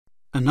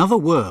Another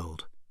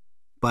World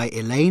by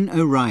Elaine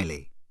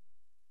O'Reilly.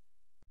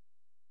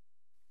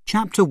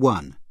 Chapter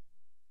 1.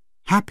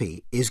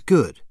 Happy is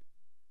Good.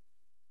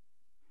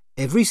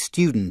 Every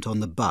student on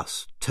the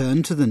bus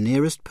turned to the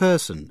nearest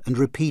person and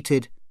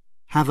repeated,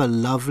 "Have a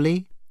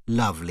lovely,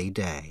 lovely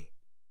day."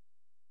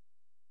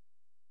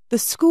 The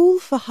School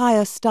for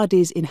Higher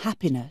Studies in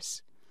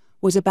Happiness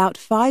was about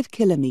 5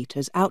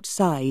 kilometres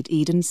outside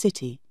Eden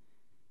City.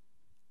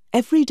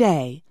 Every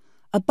day,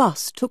 a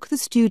bus took the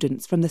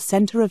students from the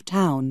centre of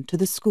town to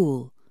the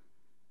school.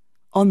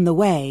 On the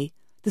way,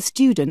 the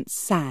students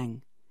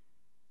sang.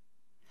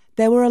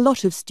 There were a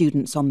lot of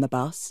students on the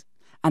bus,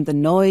 and the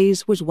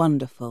noise was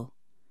wonderful.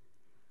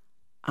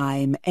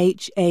 I'm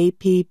Happy,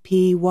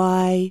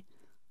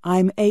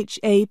 I'm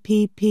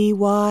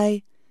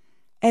Happy.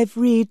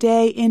 Every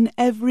day in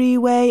every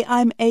way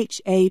I'm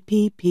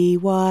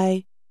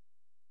Happy.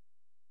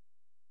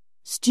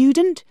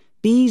 Student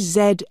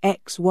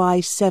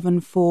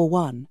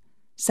BZXY741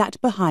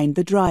 sat behind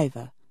the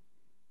driver.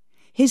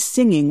 His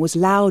singing was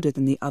louder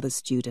than the other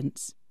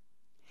students.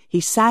 He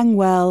sang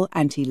well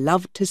and he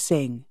loved to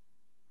sing.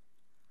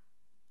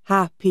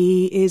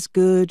 Happy is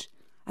good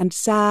and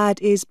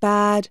sad is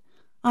bad.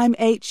 I'm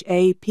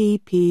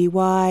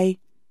Happy.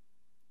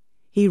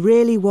 He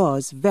really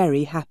was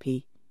very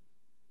happy.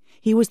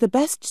 He was the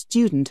best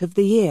student of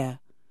the year,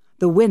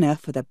 the winner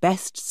for the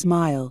best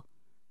smile.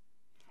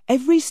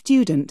 Every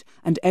student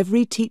and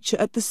every teacher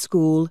at the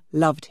school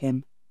loved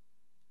him.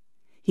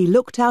 He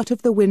looked out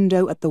of the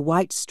window at the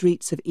white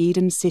streets of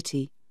Eden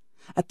City,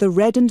 at the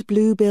red and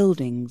blue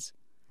buildings,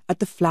 at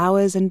the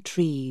flowers and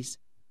trees.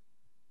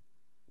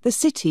 The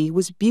city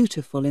was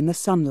beautiful in the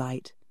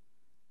sunlight.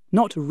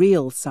 Not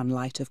real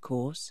sunlight, of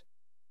course.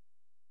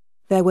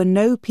 There were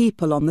no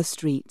people on the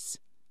streets.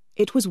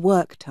 It was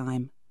work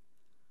time.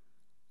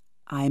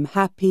 I'm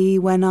happy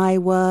when I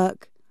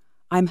work.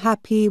 I'm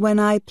happy when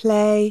I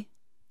play.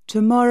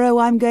 Tomorrow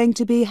I'm going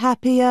to be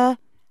happier,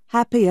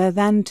 happier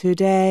than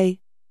today.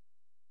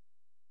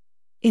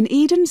 In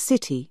Eden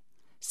City,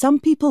 some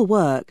people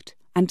worked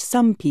and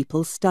some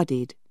people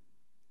studied.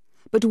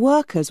 But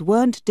workers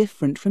weren't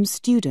different from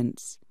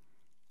students.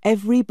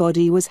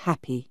 Everybody was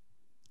happy.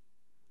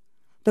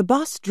 The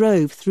bus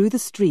drove through the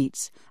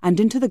streets and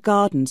into the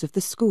gardens of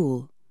the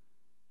school.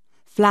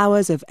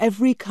 Flowers of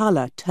every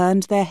colour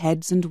turned their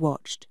heads and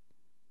watched.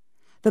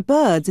 The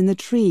birds in the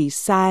trees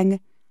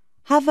sang,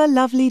 "Have a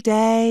lovely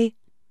day."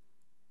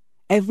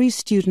 Every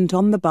student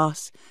on the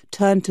bus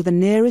turned to the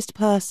nearest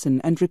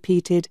person and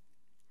repeated,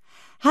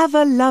 "Have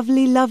a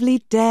lovely, lovely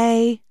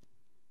day."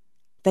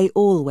 They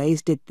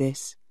always did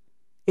this.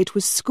 It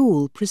was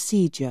school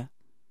procedure.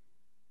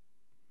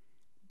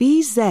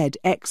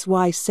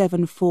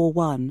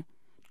 BZXY741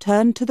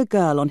 turned to the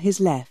girl on his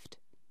left.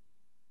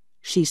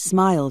 She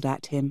smiled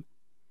at him.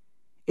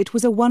 It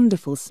was a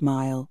wonderful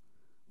smile,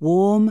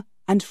 warm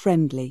and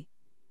friendly.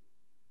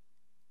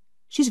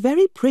 She's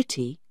very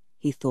pretty,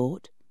 he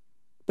thought,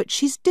 but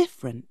she's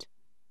different.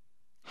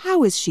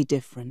 How is she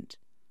different?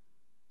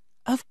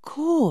 Of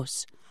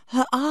course,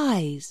 her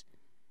eyes.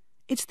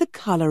 It's the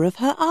colour of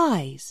her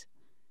eyes.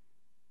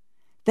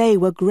 They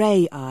were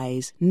grey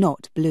eyes,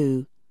 not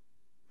blue.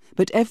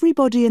 But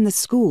everybody in the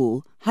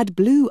school had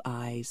blue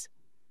eyes.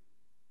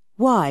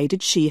 Why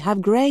did she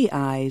have grey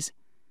eyes?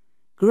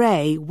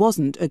 Grey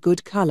wasn't a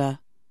good colour.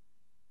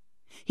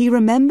 He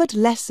remembered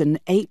lesson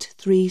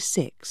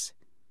 836.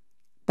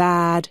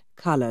 Bad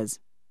colours.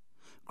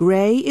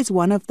 Grey is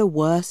one of the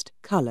worst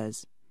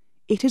colours.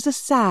 It is a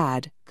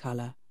sad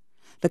colour,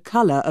 the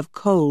colour of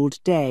cold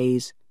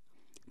days,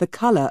 the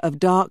colour of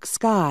dark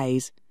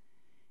skies.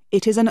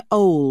 It is an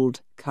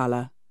old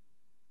colour.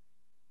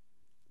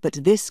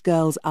 But this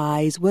girl's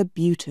eyes were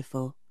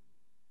beautiful.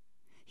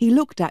 He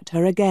looked at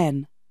her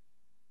again.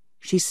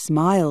 She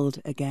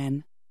smiled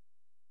again.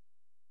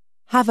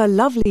 "Have a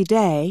lovely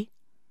day,"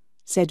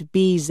 said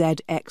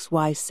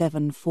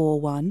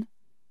BZXY741.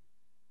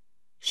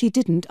 She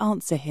didn't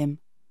answer him.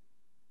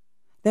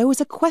 There was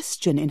a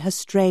question in her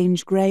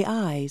strange grey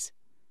eyes.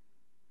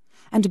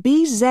 And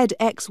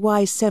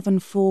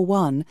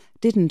BZXY741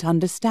 didn't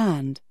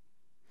understand,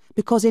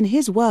 because in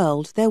his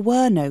world there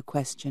were no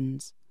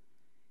questions.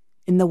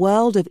 In the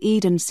world of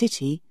Eden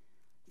City,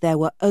 there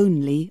were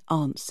only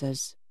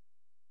answers.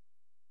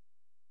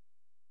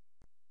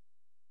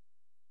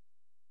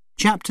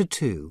 Chapter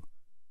 2.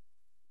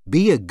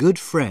 Be a Good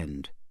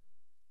Friend.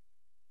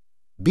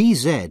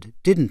 BZ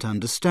didn't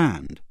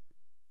understand.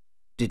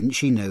 Didn't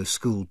she know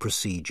school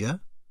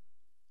procedure?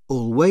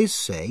 Always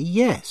say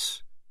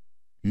yes.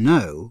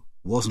 No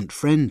wasn't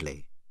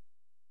friendly.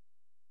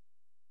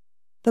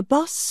 The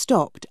bus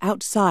stopped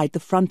outside the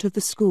front of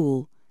the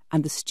school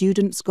and the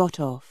students got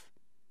off.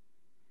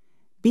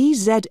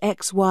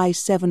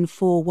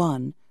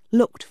 BZXY741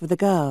 looked for the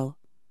girl.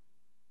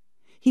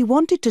 He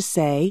wanted to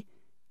say,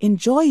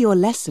 "Enjoy your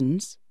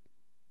lessons,"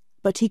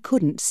 but he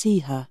couldn't see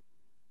her.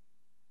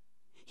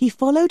 He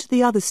followed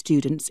the other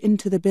students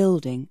into the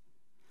building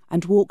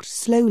and walked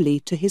slowly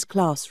to his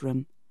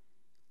classroom.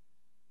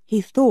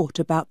 He thought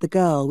about the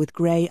girl with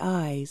grey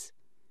eyes.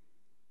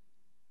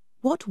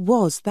 What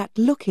was that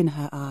look in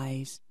her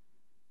eyes?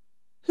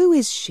 Who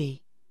is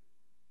she?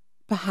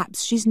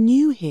 Perhaps she's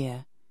new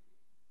here.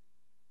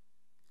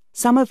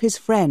 Some of his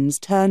friends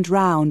turned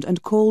round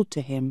and called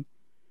to him,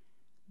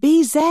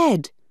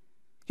 "BZ,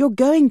 you're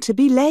going to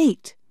be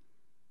late."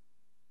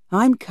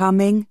 "I'm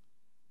coming,"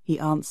 he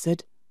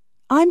answered.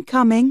 "I'm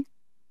coming."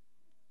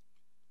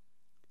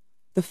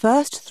 The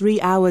first 3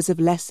 hours of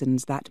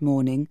lessons that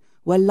morning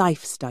were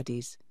life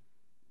studies.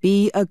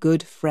 Be a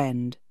good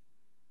friend.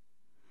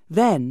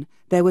 Then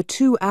there were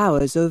 2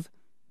 hours of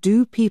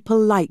Do people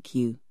like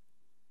you?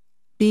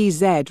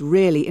 BZ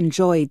really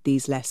enjoyed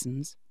these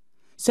lessons,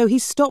 so he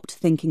stopped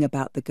thinking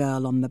about the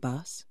girl on the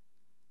bus.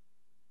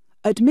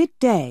 At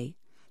midday,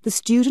 the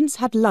students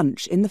had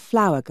lunch in the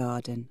flower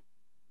garden.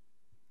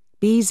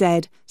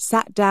 BZ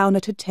sat down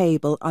at a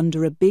table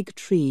under a big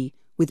tree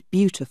with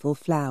beautiful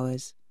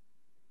flowers.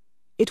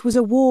 It was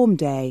a warm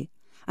day,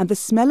 and the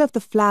smell of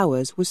the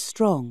flowers was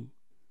strong.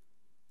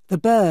 The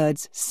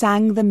birds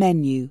sang the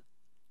menu.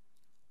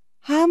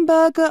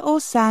 Hamburger or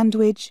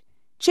sandwich,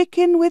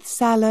 chicken with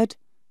salad,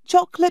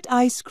 chocolate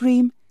ice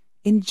cream,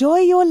 enjoy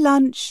your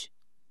lunch.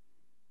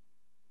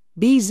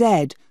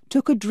 BZ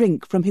took a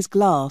drink from his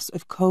glass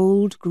of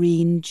cold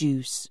green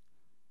juice.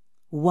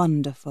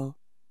 Wonderful.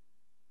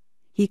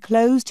 He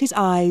closed his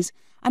eyes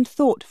and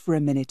thought for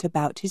a minute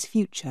about his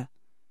future.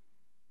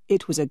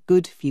 It was a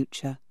good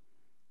future.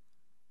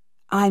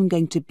 I'm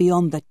going to be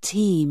on the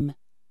team,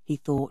 he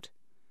thought.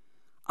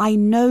 I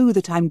know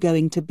that I'm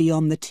going to be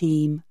on the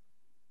team.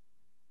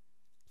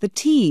 The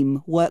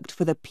team worked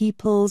for the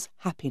people's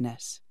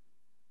happiness.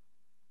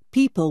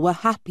 People were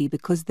happy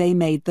because they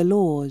made the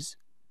laws.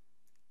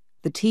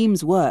 The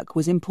team's work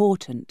was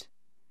important.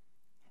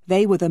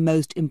 They were the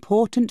most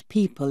important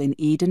people in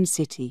Eden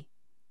City.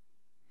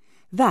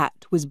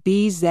 That was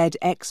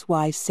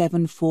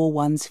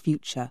BZXY741's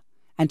future,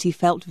 and he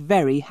felt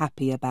very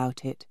happy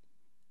about it.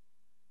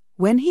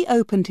 When he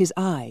opened his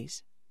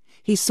eyes,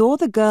 he saw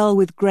the girl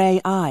with grey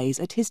eyes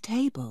at his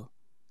table.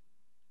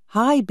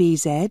 "Hi,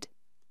 BZ,"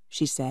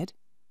 she said.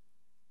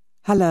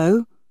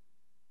 "Hello."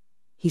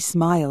 He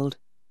smiled,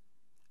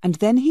 and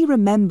then he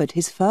remembered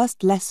his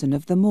first lesson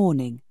of the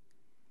morning.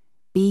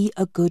 Be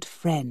a good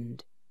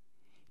friend.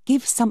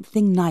 Give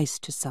something nice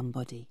to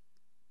somebody.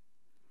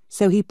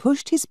 So he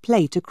pushed his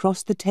plate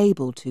across the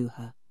table to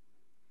her.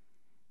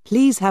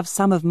 "Please have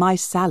some of my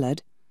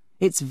salad.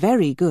 It's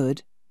very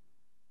good."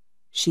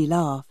 She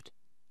laughed.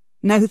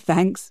 "No,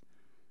 thanks.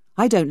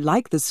 I don't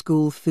like the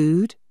school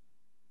food."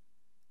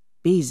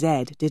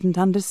 BZ didn't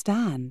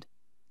understand.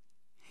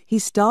 He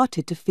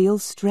started to feel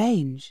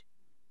strange.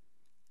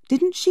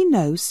 Didn't she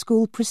know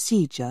school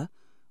procedure?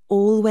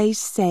 Always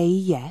say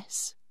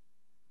yes?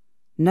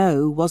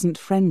 No wasn't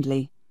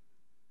friendly.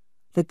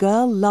 The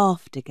girl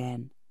laughed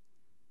again.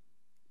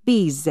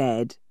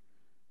 "BZ,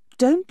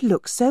 don't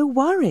look so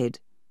worried.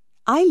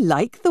 I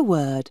like the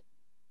word.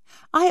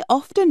 I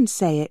often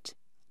say it.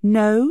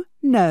 No,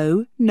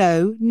 no,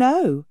 no,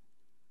 no.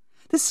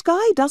 The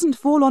sky doesn't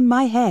fall on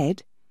my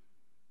head."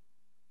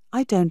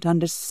 "I don't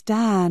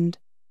understand."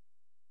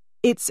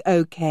 "It's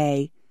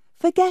okay.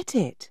 Forget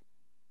it."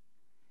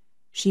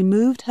 She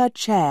moved her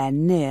chair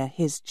near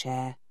his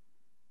chair.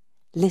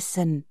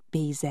 "Listen,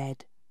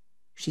 BZ,"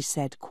 she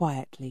said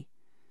quietly.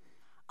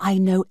 "I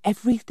know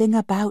everything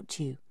about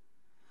you.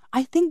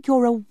 I think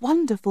you're a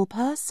wonderful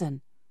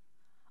person.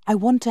 I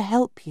want to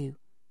help you.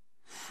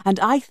 And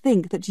I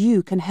think that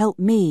you can help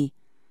me,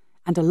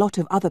 and a lot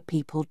of other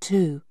people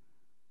too."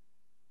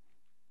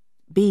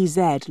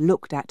 BZ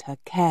looked at her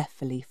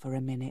carefully for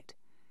a minute.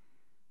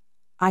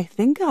 "I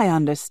think I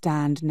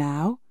understand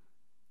now,"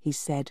 he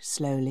said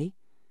slowly.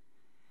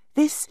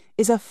 "This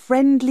is a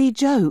friendly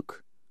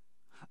joke."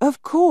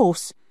 "Of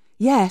course,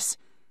 yes.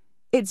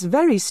 It's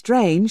very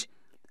strange,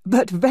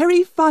 but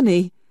very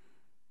funny."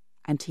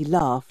 And he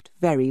laughed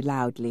very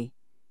loudly.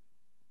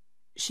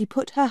 She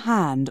put her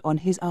hand on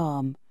his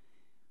arm.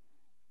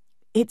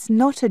 "It's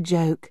not a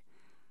joke.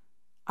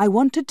 I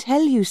want to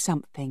tell you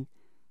something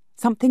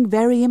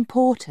very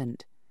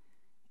important.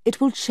 It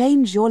will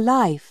change your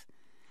life,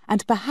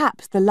 and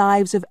perhaps the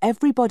lives of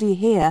everybody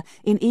here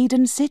in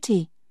Eden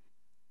City."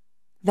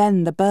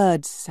 Then the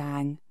birds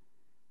sang,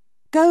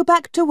 "Go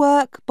back to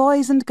work,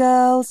 boys and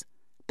girls,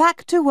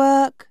 back to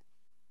work."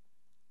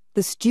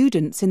 The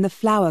students in the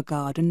flower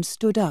garden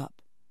stood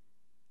up.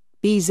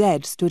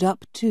 BZ stood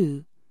up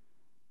too.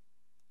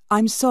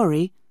 "I'm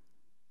sorry.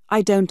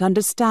 I don't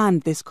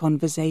understand this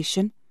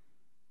conversation.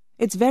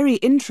 It's very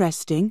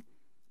interesting,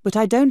 but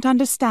I don't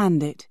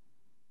understand it."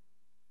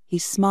 He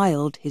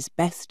smiled his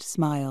best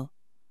smile.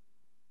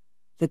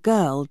 The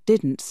girl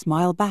didn't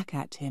smile back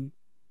at him.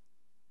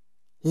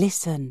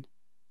 "Listen,"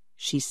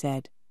 she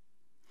said.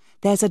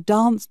 "There's a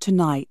dance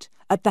tonight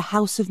at the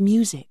House of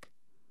Music.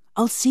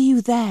 I'll see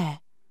you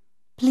there.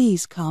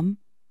 Please come.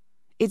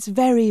 It's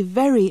very,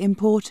 very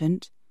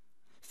important.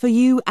 For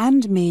you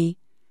and me.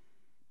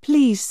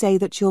 Please say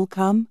that you'll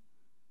come."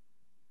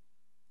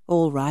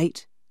 "All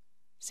right,"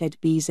 said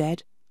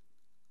BZ.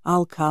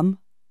 "I'll come."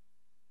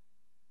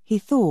 He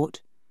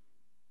thought,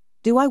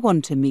 Do I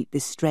want to meet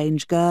this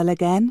strange girl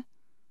again?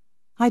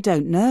 I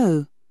don't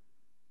know.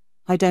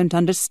 I don't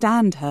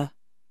understand her.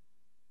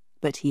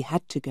 But he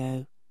had to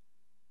go.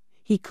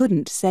 He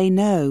couldn't say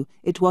no,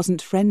 it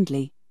wasn't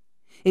friendly.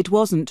 It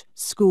wasn't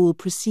school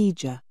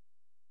procedure.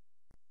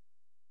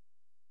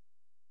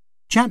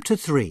 Chapter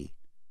 3.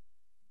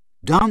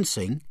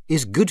 Dancing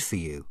is good for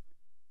you.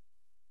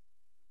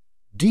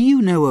 Do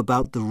you know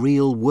about the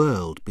real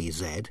world,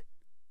 BZ?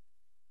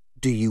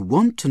 Do you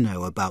want to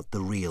know about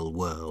the real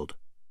world?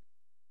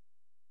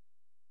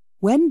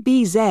 When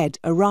BZ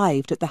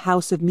arrived at the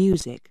House of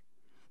Music,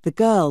 the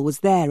girl was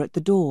there at the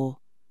door.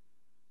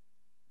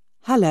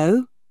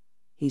 "Hello,"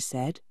 he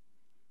said.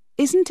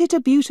 "Isn't it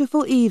a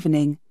beautiful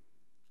evening?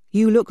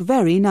 You look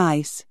very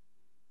nice."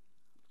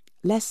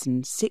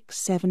 Lesson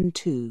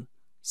 672,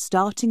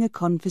 Starting a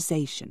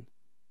Conversation.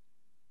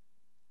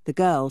 The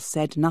girl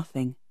said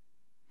nothing.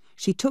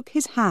 She took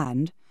his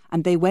hand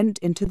and they went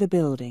into the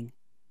building.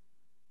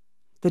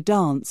 The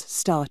dance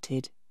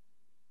started.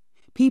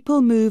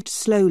 People moved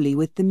slowly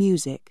with the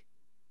music.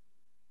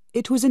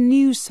 It was a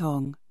new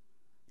song,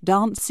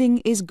 Dancing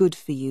is Good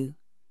for You.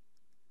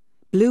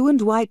 Blue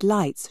and white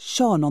lights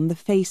shone on the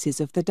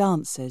faces of the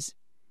dancers.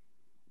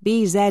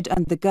 BZ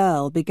and the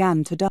girl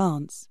began to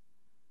dance.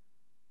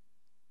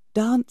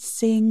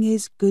 "Dancing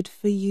is good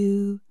for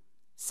you,"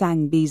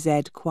 sang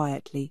BZ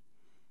quietly.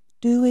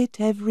 "Do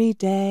it every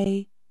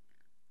day."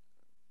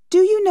 "Do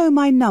you know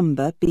my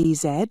number,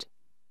 BZ?"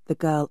 the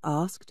girl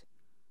asked.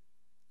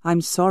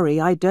 "I'm sorry,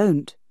 I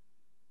don't."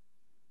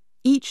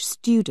 Each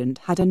student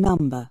had a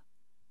number.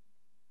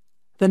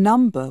 The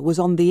number was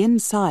on the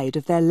inside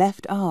of their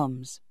left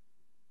arms.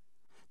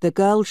 The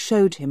girl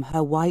showed him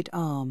her white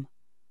arm.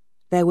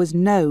 There was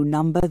no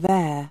number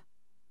there.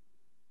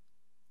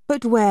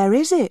 "But where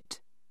is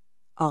it?"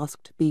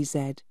 asked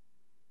BZ.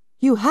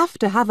 "You have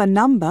to have a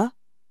number."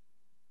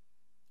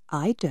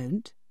 "I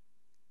don't.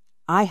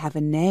 I have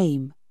a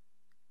name."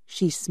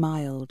 She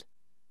smiled.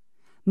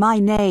 "My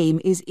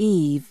name is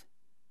Eve."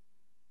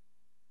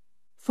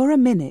 For a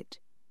minute,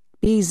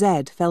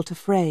 BZ felt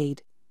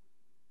afraid.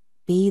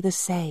 Be the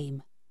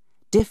same.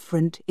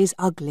 Different is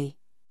ugly.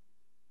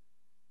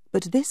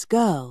 But this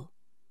girl,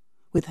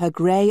 with her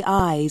grey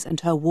eyes and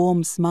her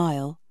warm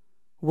smile,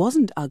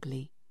 wasn't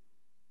ugly.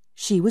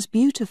 She was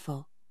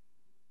beautiful.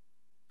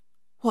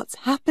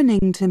 "What's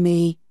happening to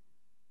me?"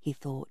 he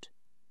thought.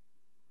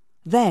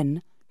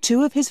 Then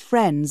 2 of his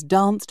friends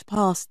danced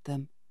past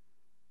them.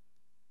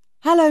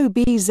 "Hello,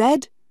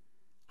 BZ.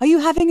 Are you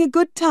having a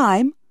good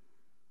time?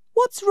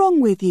 What's wrong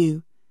with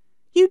you?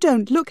 You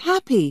don't look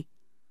happy."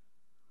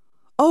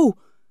 "Oh,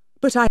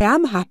 but I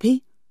am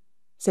happy,"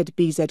 said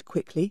BZ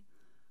quickly.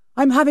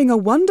 "I'm having a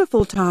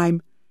wonderful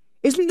time.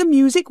 Isn't the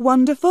music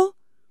wonderful?"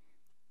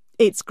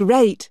 "It's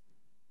great.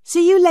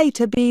 See you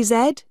later,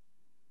 BZ."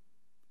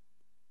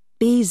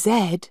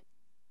 "BZ,"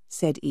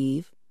 said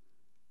Eve,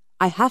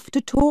 "I have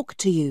to talk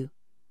to you."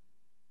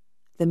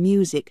 The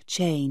music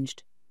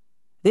changed.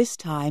 This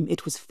time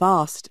it was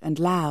fast and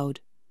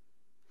loud.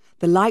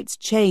 The lights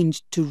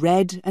changed to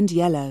red and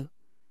yellow.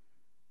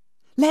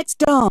 "Let's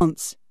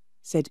dance,"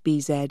 said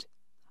BZ.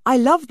 "I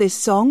love this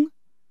song."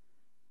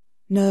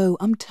 "No,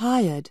 I'm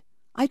tired.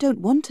 I don't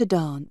want to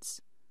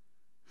dance."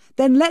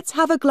 "Then let's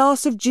have a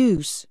glass of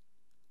juice."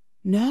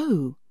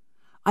 "No,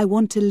 I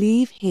want to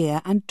leave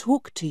here and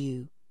talk to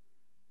you."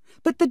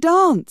 "But the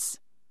dance."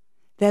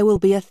 "There will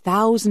be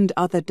 1,000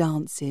 other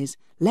dances.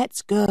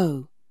 Let's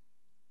go."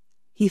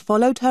 He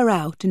followed her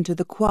out into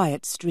the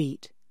quiet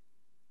street.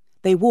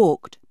 They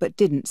walked but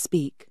didn't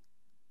speak.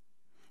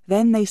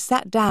 Then they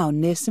sat down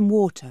near some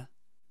water.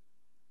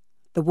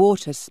 The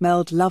water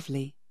smelled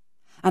lovely,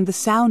 and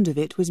the sound of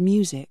it was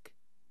music.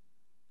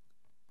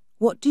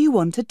 "What do you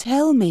want to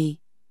tell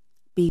me?"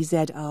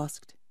 BZ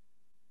asked.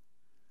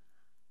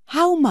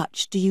 "How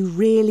much do you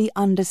really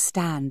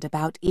understand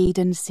about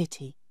Eden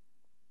City?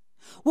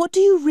 What do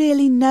you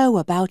really know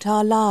about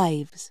our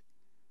lives?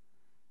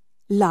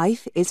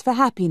 Life is for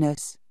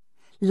happiness.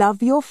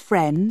 Love your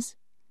friends.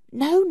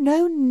 No,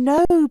 no,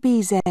 no,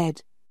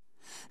 BZ.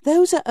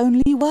 Those are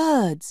only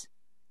words.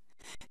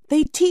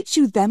 They teach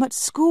you them at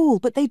school,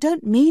 but they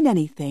don't mean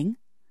anything."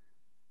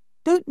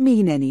 "Don't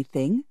mean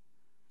anything?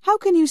 How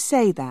can you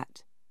say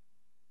that?"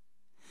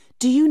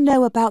 "Do you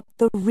know about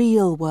the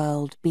real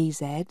world,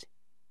 BZ?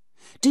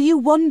 Do you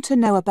want to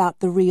know about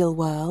the real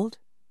world?"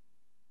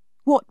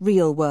 "What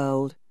real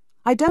world?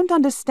 I don't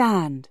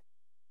understand."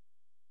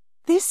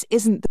 "This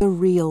isn't the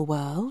real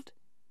world.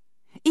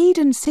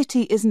 Eden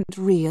City isn't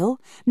real.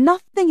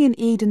 Nothing in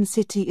Eden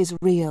City is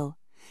real.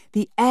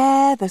 The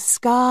air, the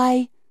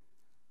sky.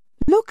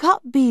 Look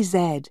up,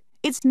 BZ.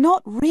 It's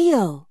not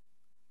real."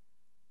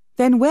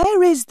 "Then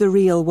where is the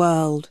real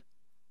world?"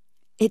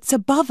 "It's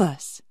above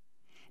us.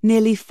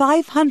 Nearly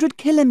 500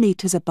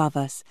 kilometres above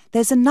us.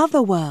 There's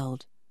another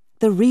world.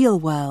 The real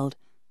world.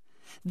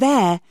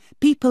 There,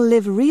 people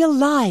live real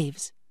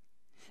lives.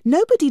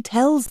 Nobody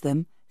tells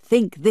them,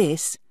 think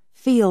this,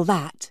 feel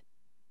that.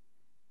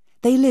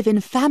 They live in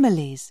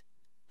families,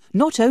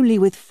 not only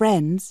with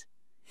friends.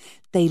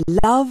 They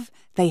love,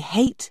 they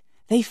hate,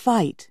 they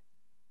fight.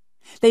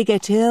 They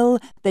get ill,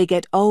 they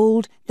get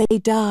old, they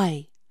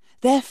die.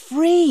 They're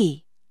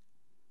free.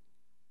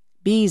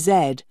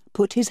 BZ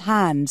put his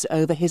hands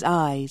over his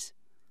eyes.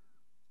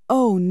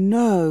 Oh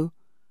no,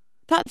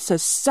 that's a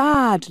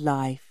sad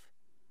life.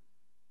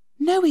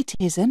 No, it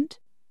isn't.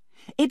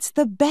 It's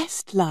the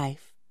best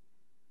life.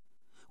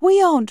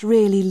 We aren't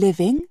really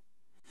living.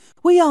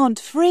 We aren't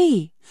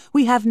free.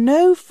 We have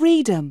no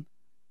freedom.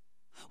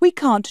 We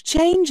can't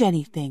change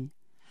anything.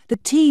 The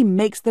team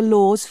makes the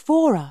laws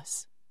for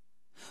us.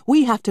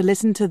 We have to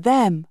listen to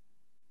them.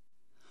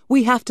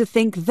 We have to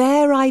think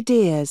their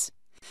ideas,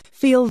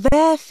 feel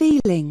their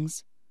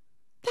feelings.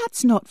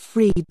 That's not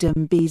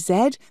freedom,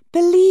 BZ.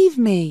 Believe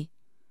me.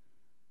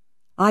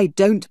 I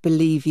don't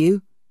believe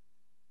you.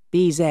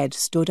 BZ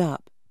stood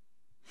up.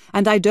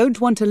 And I don't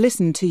want to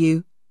listen to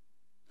you.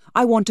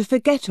 I want to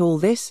forget all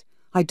this.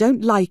 I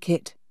don't like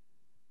it.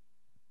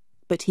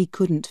 But he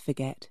couldn't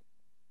forget.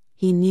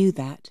 He knew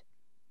that.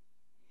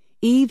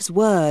 Eve's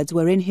words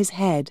were in his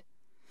head,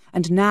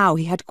 and now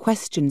he had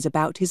questions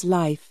about his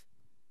life.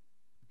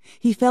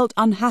 He felt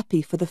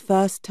unhappy for the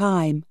first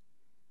time.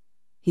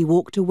 He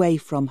walked away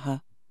from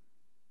her.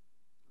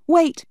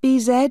 Wait,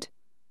 BZ.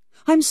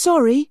 I'm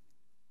sorry.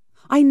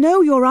 I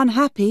know you're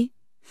unhappy,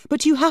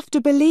 but you have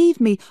to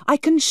believe me. I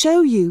can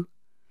show you.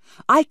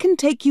 I can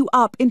take you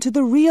up into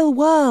the real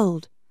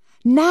world.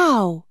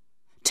 Now.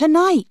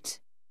 Tonight.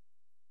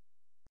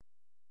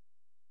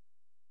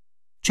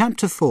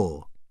 Chapter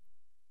 4.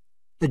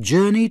 A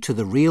Journey to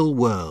the Real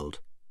World.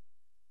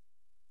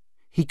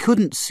 He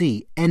couldn't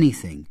see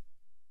anything.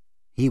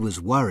 He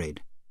was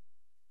worried.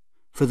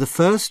 For the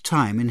first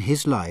time in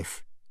his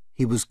life,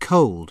 he was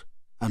cold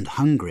and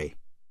hungry.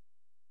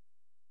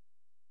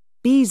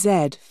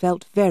 BZ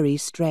felt very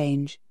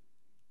strange.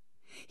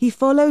 He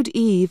followed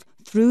Eve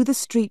through the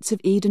streets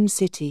of Eden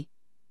City.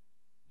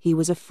 He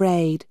was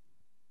afraid.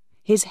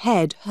 His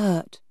head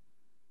hurt.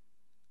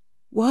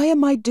 Why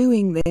am I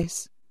doing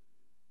this?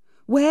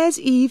 Where's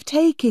Eve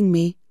taking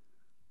me?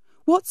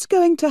 What's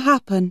going to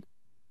happen?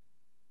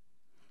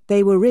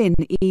 They were in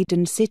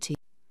Eden City,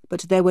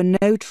 but there were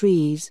no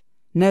trees,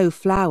 no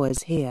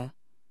flowers here.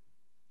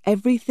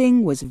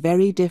 Everything was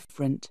very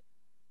different.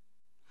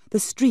 The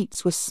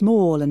streets were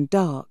small and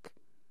dark.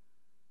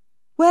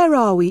 Where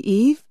are we,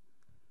 Eve?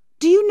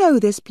 Do you know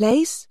this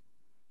place?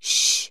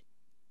 Shh!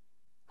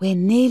 We're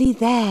nearly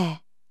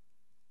there.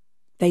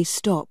 They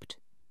stopped.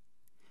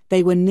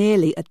 They were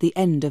nearly at the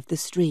end of the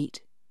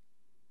street.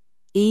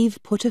 Eve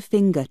put a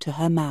finger to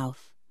her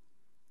mouth.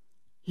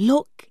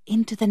 Look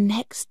into the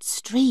next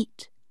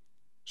street,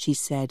 she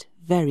said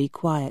very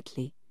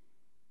quietly.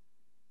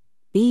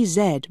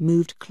 BZ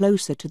moved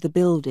closer to the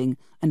building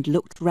and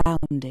looked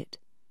round it.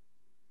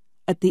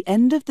 At the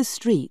end of the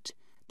street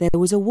there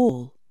was a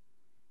wall.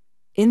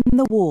 In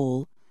the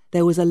wall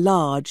there was a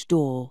large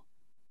door.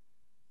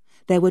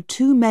 There were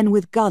 2 men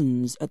with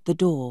guns at the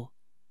door.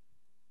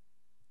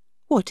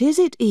 What is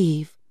it,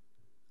 Eve?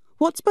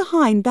 What's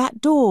behind that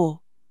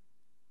door?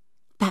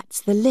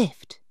 That's the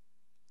lift.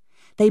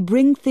 They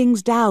bring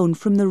things down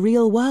from the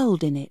real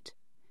world in it.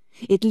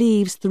 It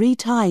leaves 3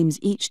 times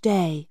each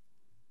day.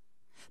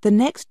 The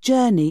next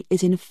journey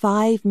is in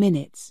 5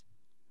 minutes.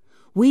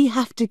 We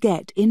have to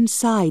get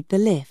inside the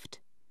lift.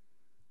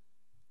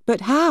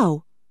 But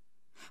how?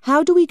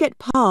 How do we get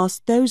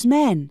past those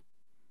men?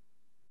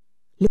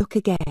 Look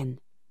again.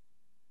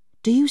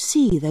 Do you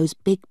see those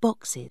big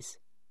boxes?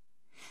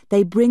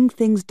 They bring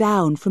things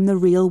down from the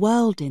real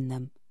world in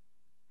them.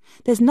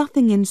 There's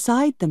nothing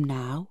inside them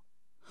now.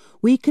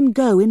 We can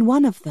go in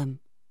one of them.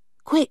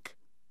 Quick,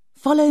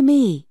 follow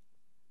me.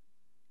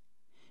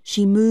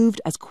 She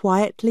moved as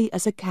quietly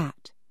as a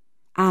cat,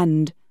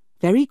 and,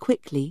 very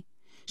quickly,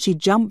 she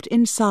jumped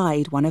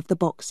inside one of the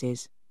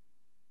boxes.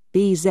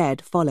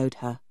 BZ followed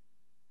her.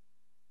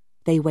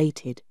 They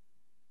waited.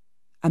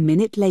 A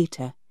minute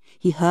later,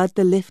 he heard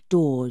the lift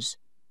doors.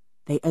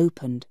 They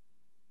opened.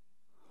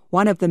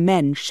 One of the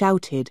men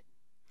shouted,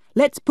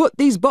 "Let's put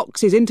these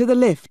boxes into the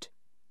lift."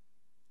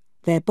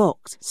 Their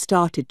box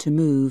started to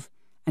move,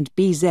 and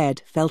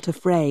BZ felt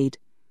afraid.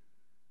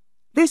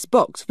 "This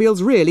box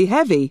feels really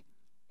heavy,"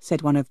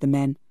 said one of the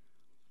men.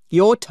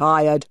 "You're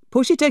tired.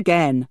 Push it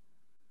again."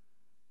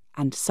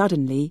 And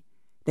suddenly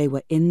they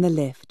were in the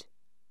lift.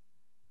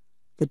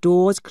 The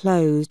doors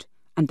closed,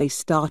 and they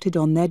started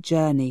on their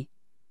journey.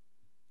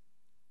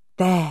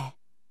 "There,"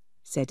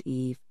 said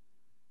Eve.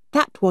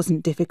 "That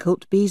wasn't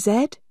difficult,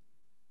 BZ."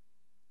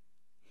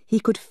 He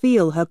could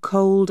feel her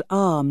cold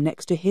arm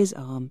next to his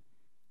arm.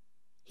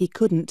 He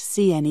couldn't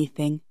see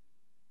anything.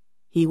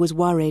 He was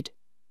worried.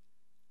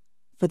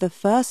 For the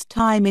first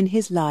time in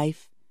his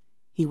life,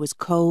 he was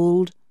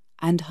cold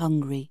and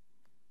hungry.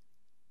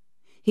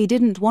 He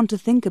didn't want to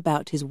think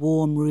about his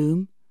warm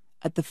room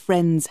at the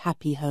friend's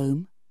happy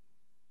home.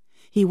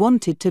 He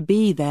wanted to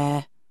be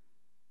there.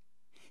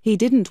 He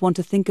didn't want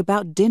to think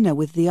about dinner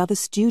with the other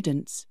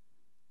students,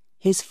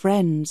 his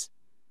friends.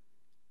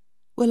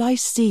 Will I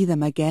see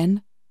them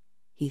again?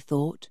 He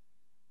thought.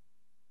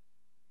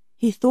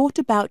 He thought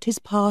about his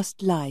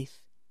past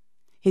life,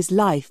 his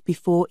life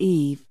before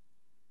Eve.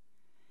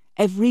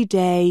 Every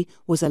day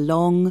was a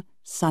long,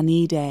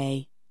 sunny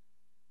day.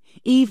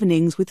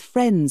 Evenings with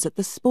friends at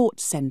the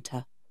sports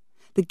centre,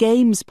 the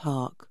games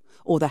park,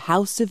 or the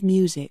house of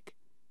music.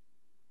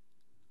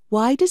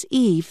 Why does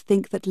Eve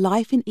think that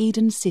life in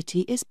Eden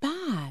City is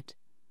bad?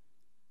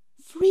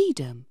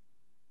 Freedom.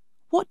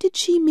 What did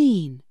she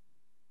mean?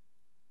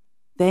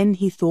 Then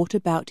he thought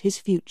about his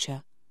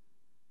future.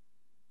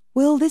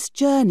 Will this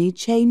journey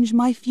change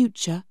my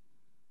future?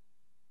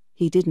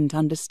 He didn't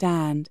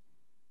understand.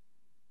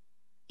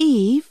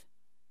 Eve?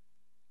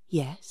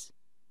 Yes.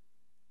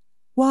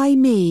 Why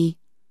me?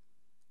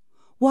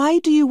 Why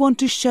do you want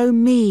to show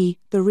me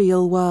the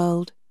real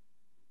world?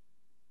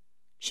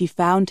 She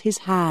found his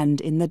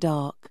hand in the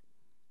dark.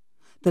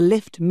 The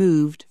lift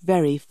moved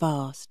very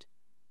fast.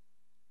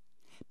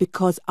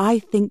 Because I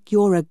think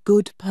you're a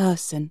good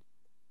person.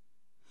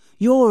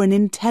 You're an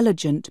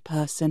intelligent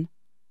person.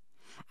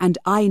 And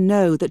I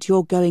know that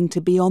you're going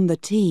to be on the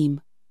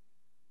team.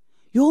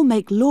 You'll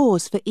make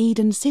laws for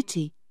Eden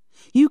City.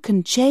 You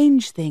can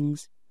change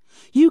things.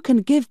 You can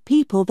give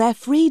people their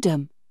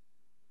freedom.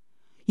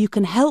 You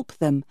can help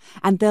them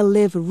and they'll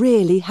live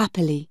really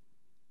happily.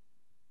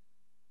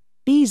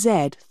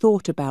 BZ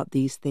thought about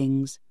these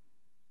things.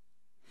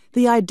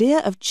 The idea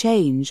of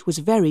change was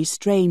very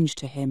strange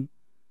to him.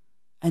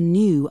 A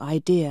new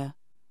idea.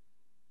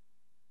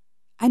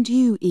 And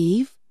you,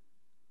 Eve?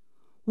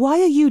 Why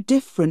are you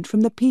different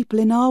from the people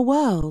in our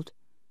world?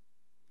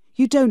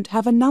 You don't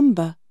have a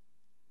number.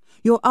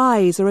 Your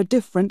eyes are a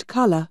different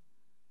colour.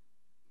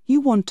 You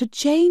want to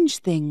change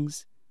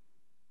things.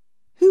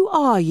 Who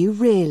are you,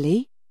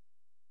 really?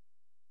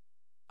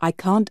 I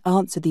can't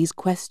answer these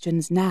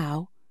questions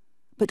now,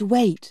 but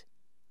wait.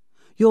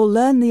 You'll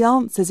learn the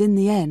answers in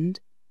the end.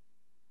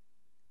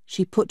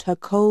 She put her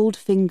cold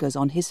fingers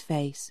on his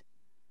face.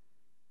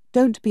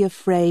 Don't be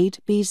afraid,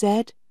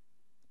 BZ.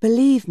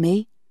 Believe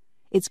me,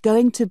 it's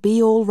going to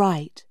be all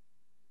right.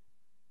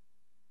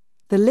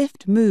 The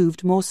lift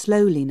moved more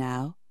slowly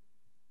now.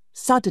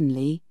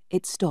 Suddenly,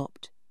 it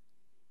stopped.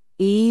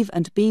 Eve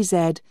and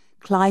BZ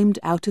climbed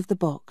out of the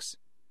box.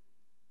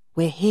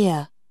 We're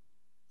here,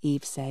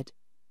 Eve said.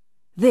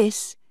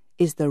 This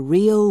is the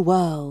real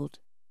world.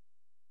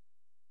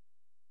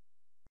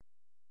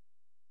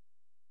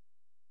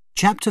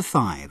 Chapter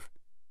 5.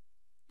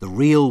 The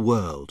Real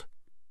World.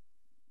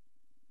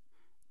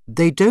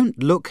 They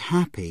don't look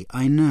happy,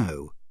 I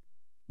know,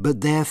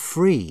 but they're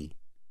free.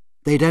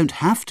 They don't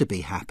have to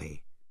be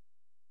happy.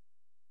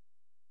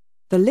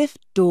 The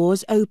lift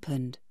doors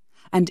opened,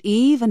 and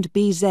Eve and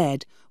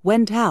BZ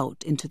went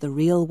out into the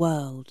real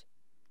world.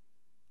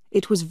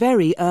 It was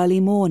very early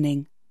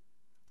morning.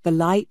 The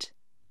light,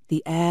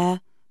 the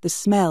air, the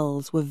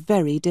smells were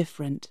very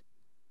different.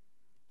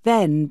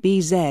 Then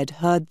BZ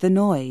heard the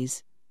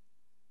noise.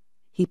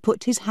 He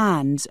put his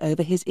hands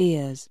over his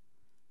ears.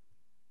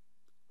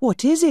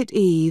 What is it,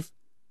 Eve?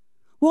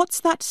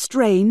 What's that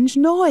strange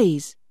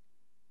noise?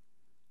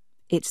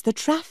 It's the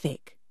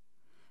traffic.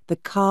 The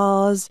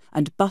cars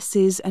and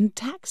buses and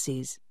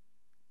taxis.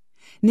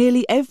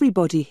 Nearly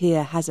everybody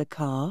here has a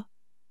car.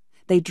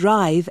 They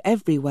drive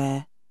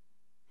everywhere.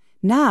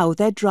 Now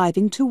they're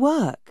driving to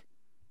work.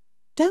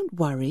 Don't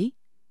worry.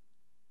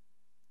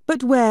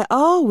 But where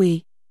are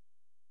we?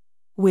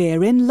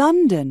 We're in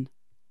London.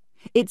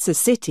 It's a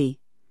city.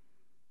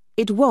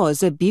 It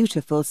was a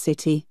beautiful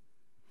city,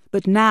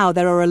 but now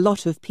there are a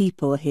lot of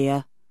people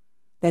here.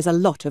 There's a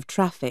lot of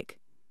traffic.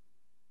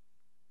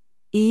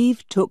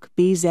 Eve took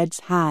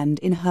BZ's hand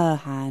in her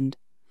hand,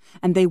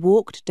 and they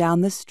walked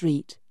down the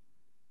street.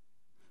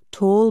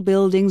 Tall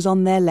buildings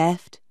on their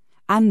left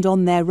and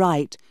on their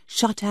right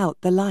shut out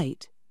the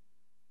light.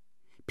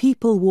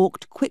 People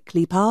walked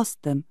quickly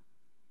past them.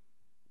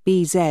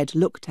 BZ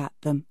looked at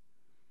them.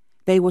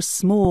 They were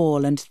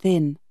small and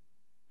thin.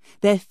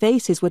 Their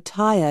faces were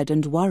tired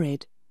and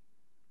worried.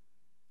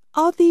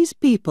 Are these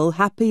people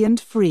happy and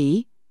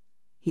free?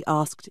 He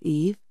asked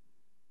Eve.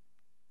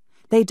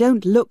 They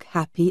don't look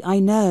happy, I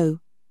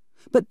know,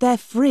 but they're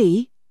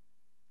free.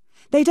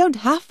 They don't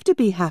have to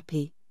be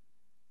happy.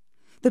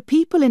 The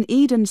people in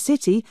Eden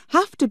City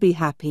have to be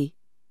happy,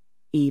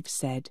 Eve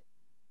said.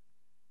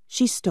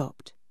 She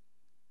stopped.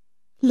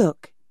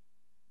 Look,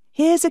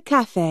 here's a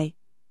cafe.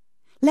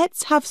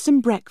 Let's have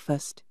some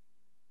breakfast.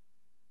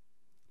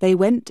 They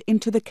went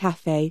into the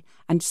cafe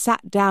and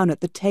sat down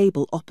at the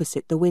table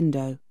opposite the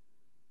window.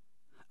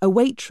 A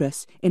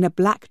waitress in a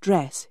black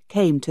dress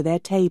came to their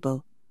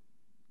table.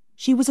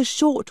 She was a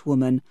short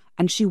woman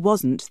and she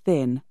wasn't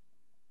thin.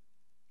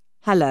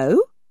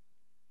 Hello,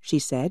 she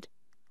said.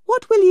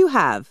 What will you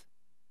have?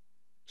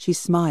 She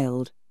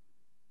smiled.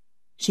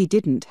 She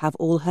didn't have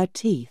all her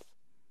teeth.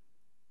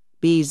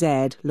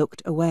 BZ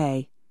looked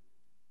away.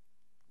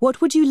 What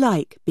would you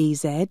like,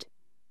 BZ?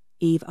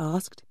 Eve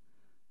asked.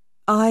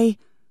 I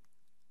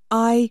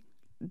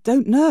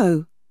don't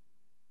know.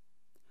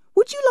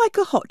 Would you like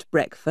a hot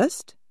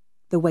breakfast?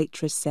 The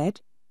waitress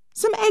said.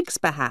 Some eggs,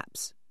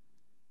 perhaps?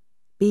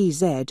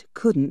 BZ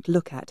couldn't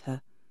look at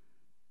her.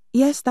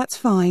 Yes, that's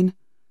fine.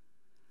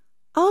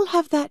 I'll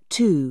have that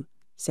too,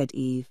 said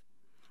Eve,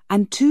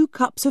 and 2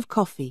 cups of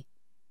coffee.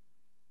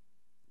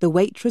 The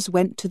waitress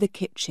went to the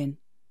kitchen.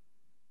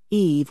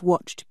 Eve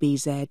watched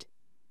BZ.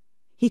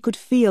 He could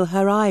feel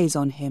her eyes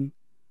on him.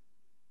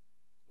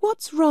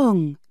 "What's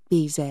wrong,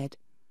 BZ?"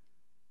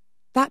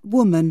 "That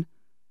woman,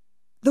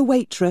 the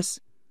waitress.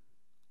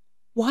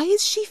 Why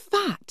is she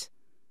fat?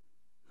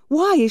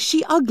 Why is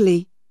she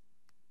ugly?"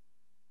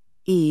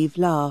 Eve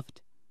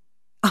laughed.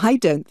 "I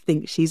don't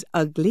think she's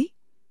ugly.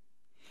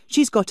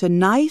 She's got a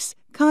nice,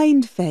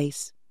 kind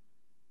face.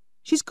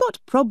 She's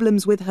got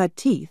problems with her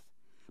teeth,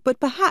 but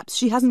perhaps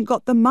she hasn't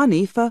got the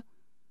money for—"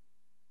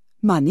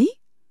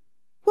 "Money?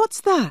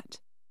 What's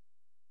that?"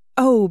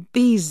 "Oh,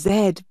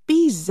 BZ,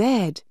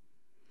 BZ.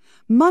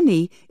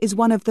 Money is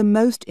one of the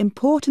most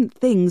important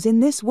things in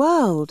this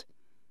world,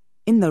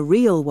 in the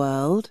real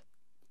world.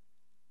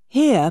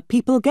 Here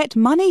people get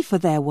money for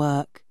their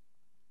work.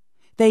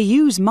 They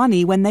use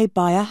money when they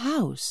buy a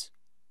house.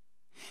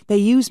 They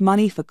use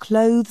money for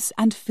clothes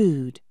and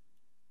food."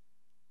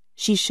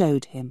 She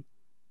showed him.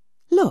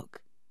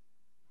 "Look,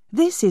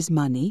 this is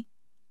money.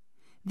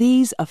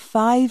 These are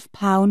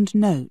 £5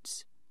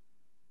 notes."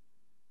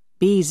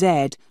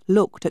 BZ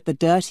looked at the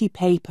dirty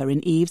paper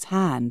in Eve's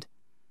hand.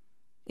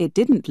 It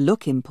didn't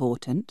look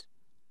important.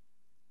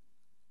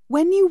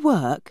 "When you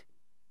work,"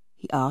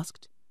 he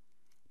asked,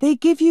 "they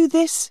give you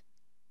this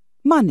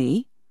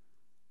money?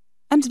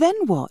 And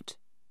then what?"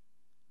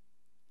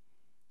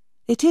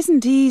 "It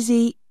isn't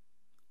easy.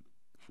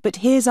 But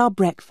here's our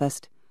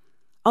breakfast.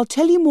 I'll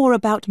tell you more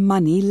about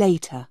money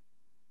later."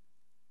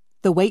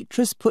 The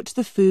waitress put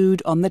the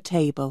food on the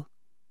table.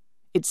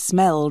 It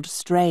smelled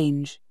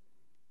strange.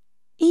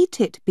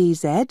 "Eat it,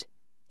 BZ.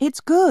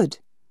 It's good."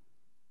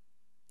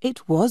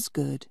 It was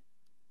good.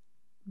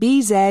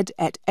 BZ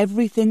ate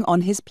everything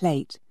on his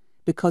plate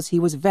because he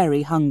was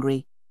very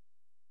hungry.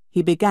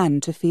 He began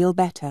to feel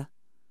better.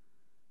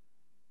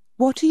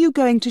 "What are you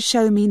going to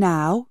show me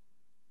now?"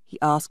 he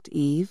asked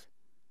Eve.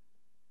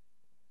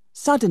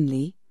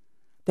 Suddenly,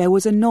 there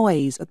was a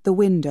noise at the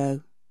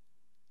window.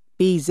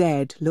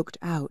 BZ looked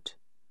out.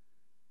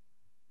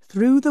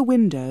 Through the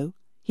window,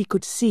 he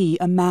could see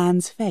a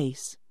man's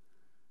face.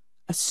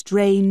 A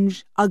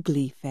strange,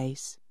 ugly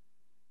face.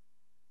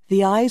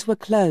 The eyes were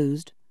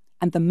closed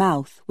and the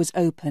mouth was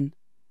open.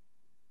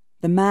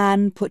 The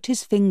man put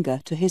his finger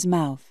to his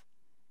mouth.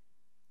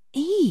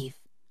 "Eve,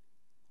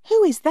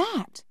 who is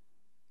that?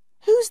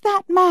 Who's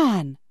that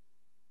man?"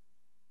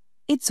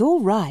 "It's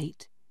all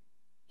right.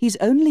 He's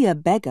only a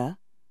beggar."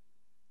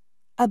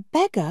 "A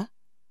beggar?"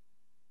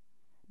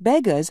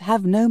 "Beggars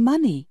have no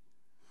money,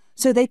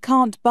 so they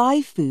can't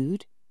buy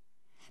food.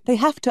 They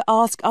have to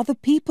ask other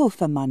people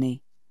for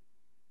money."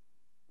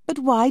 "But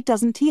why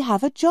doesn't he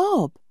have a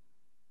job?"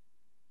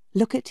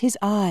 "Look at his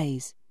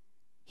eyes.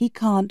 He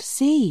can't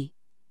see."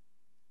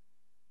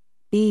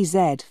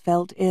 BZ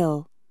felt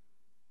ill.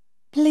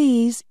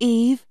 "Please,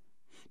 Eve,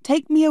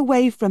 take me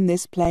away from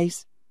this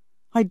place.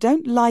 I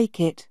don't like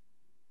it."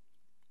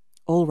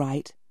 "All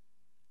right.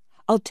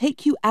 I'll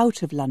take you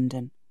out of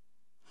London.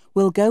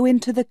 We'll go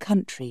into the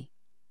country.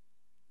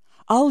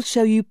 I'll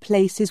show you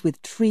places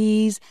with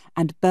trees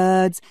and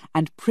birds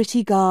and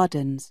pretty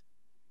gardens.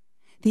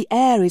 The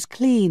air is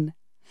clean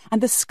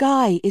and the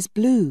sky is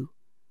blue.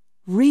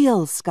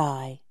 Real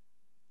sky."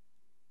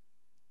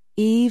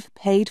 Eve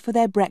paid for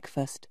their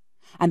breakfast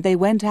and they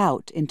went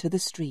out into the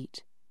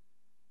street.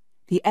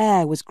 The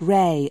air was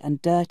grey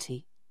and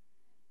dirty.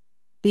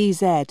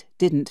 BZ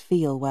didn't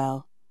feel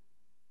well.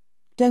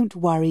 "Don't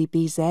worry,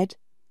 BZ.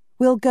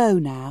 We'll go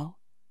now."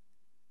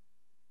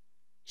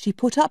 She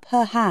put up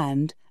her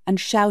hand and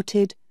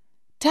shouted,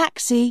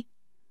 "Taxi!"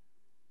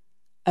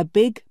 A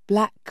big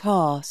black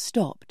car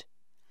stopped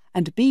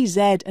and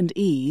BZ and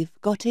Eve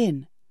got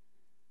in.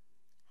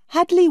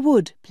 "Hadley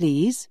Wood,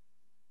 please,"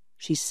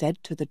 she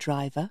said to the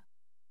driver.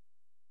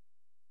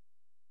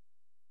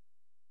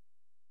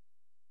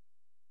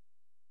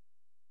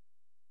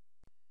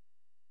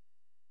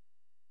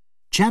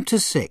 Chapter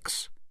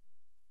 6.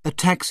 A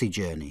Taxi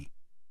Journey.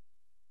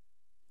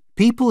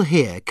 People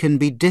here can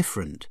be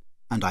different,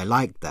 and I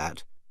like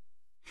that.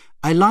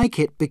 I like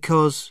it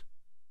because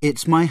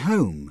it's my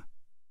home.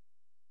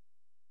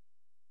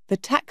 The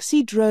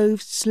taxi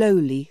drove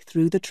slowly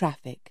through the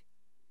traffic.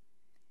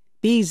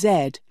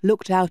 BZ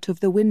looked out of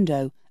the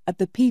window at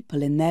the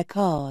people in their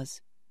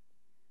cars.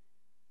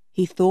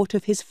 He thought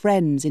of his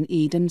friends in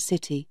Eden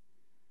City.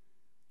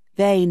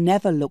 They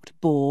never looked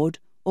bored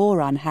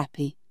or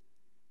unhappy.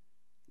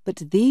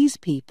 But these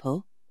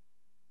people...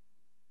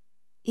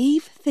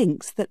 Eve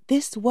thinks that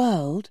this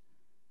world,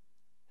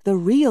 the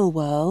real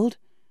world,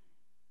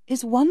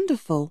 is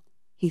wonderful,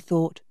 he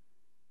thought.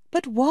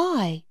 But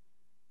why?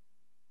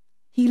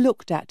 He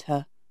looked at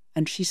her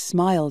and she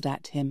smiled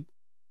at him.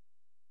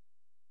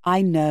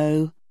 I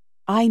know,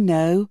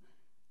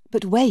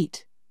 but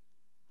wait.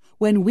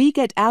 When we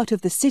get out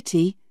of the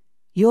city,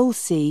 you'll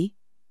see."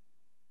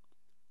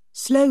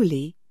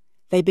 Slowly,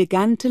 they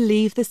began to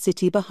leave the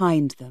city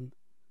behind them.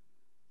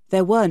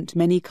 There weren't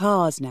many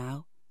cars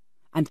now,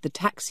 and the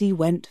taxi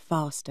went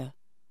faster.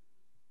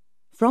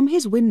 From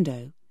his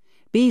window,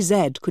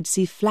 BZ could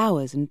see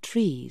flowers and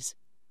trees.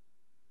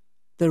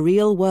 The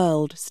real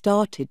world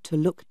started to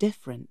look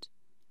different.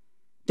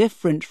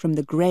 Different from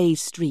the grey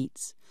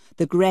streets,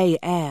 the grey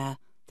air,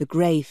 the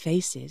grey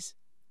faces.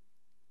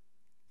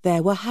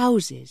 There were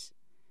houses,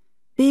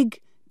 big,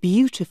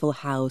 beautiful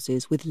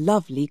houses with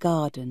lovely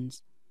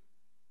gardens.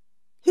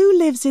 "Who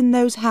lives in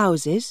those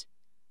houses?"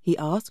 he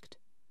asked.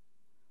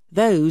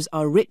 "Those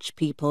are rich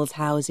people's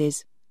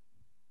houses."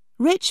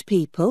 "Rich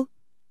people?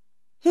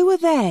 Who are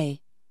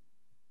they?"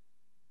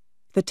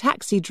 The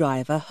taxi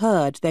driver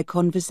heard their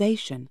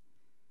conversation.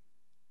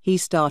 He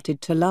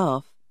started to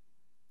laugh.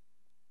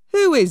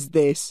 "Who is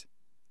this?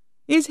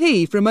 Is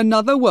he from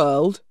another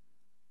world?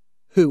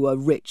 Who are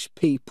rich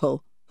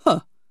people?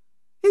 Huh!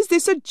 Is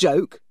this a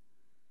joke?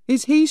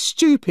 Is he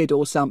stupid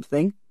or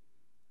something?"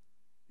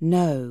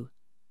 "No,"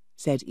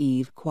 said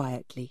Eve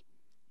quietly.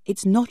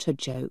 "It's not a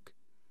joke,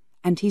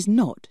 and he's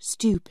not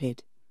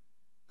stupid."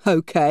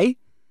 "OK,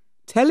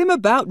 tell him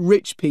about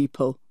rich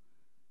people."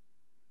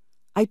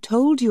 "I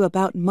told you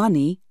about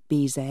money,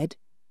 BZ,"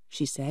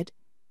 she said.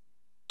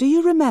 "Do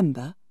you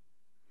remember?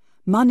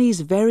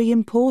 Money's very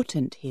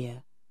important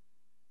here.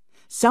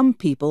 Some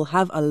people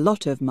have a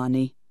lot of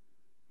money.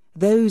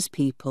 Those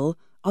people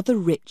are the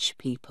rich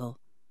people.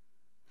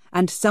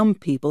 And some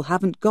people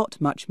haven't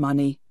got much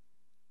money."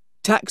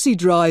 "Taxi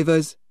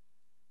drivers,"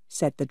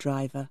 said the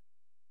driver.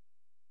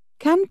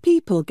 "Can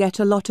people get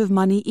a lot of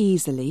money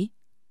easily?"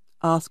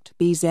 asked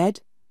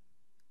BZ.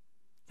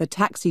 The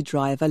taxi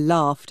driver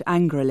laughed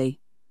angrily.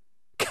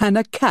 "Can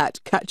a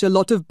cat catch a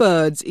lot of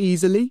birds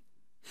easily?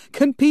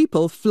 Can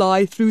people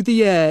fly through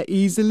the air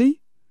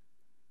easily?"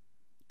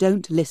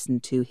 "Don't listen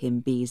to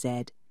him,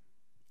 BZ.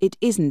 It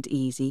isn't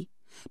easy,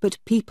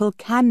 but people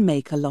can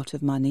make a lot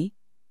of money.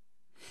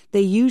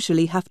 They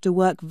usually have to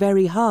work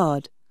very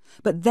hard,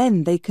 but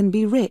then they can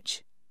be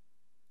rich."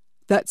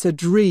 "That's a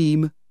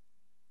dream,"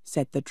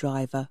 said the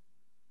driver.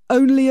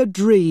 "Only a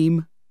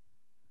dream."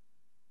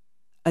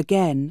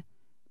 Again,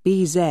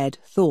 BZ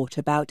thought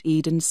about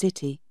Eden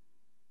City.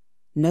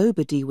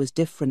 Nobody was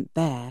different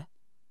there.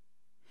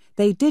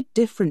 They did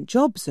different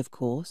jobs, of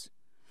course,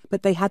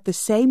 but they had the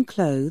same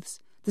clothes,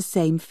 the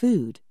same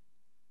food.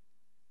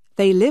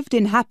 They lived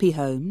in happy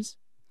homes,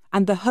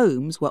 and the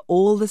homes were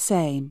all the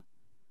same.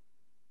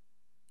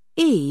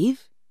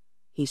 "Eve,"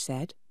 he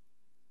said,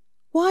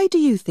 "why do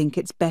you think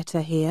it's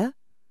better here?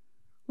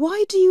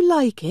 Why do you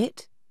like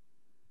it?"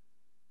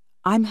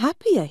 "I'm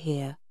happier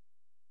here.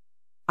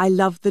 I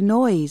love the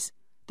noise,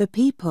 the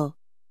people.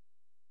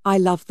 I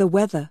love the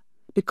weather,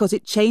 because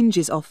it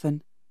changes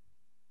often.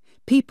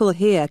 People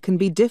here can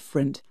be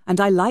different, and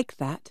I like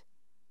that.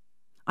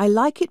 I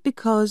like it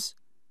because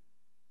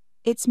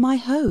it's my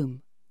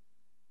home."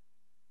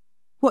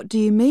 "What do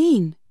you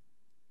mean?"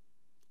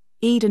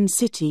 "Eden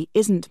City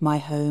isn't my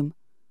home.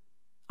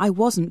 I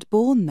wasn't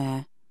born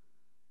there."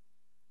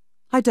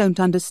 "I don't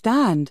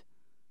understand.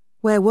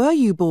 Where were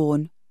you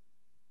born?"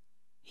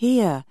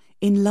 "Here,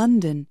 in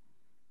London.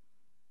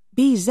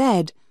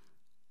 BZ,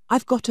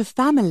 I've got a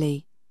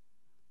family."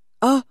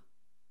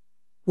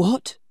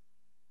 What?"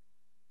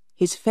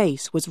 His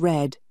face was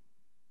red.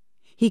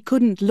 He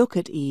couldn't look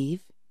at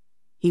Eve.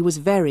 He was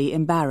very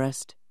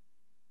embarrassed.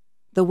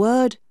 The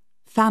word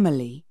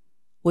family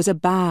was a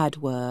bad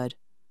word,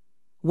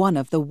 one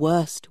of the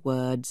worst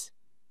words.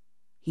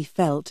 He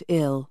felt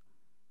ill.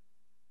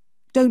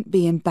 "Don't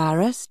be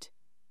embarrassed,"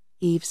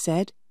 Eve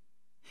said.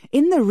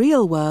 "In the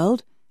real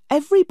world,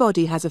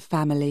 everybody has a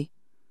family."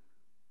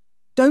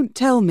 "Don't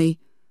tell me.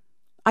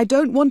 I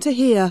don't want to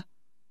hear."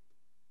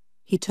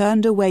 He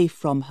turned away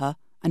from her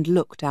and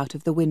looked out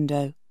of the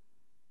window.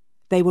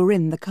 They were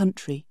in the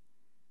country.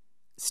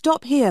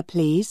 "Stop here,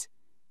 please,"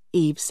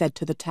 Eve said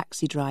to the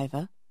taxi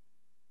driver.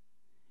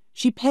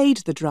 She paid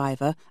the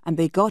driver and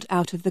they got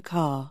out of the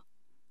car.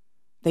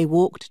 They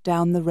walked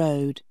down the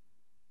road.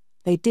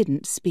 They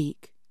didn't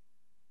speak.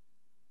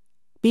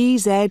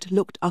 BZ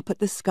looked up at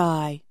the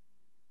sky.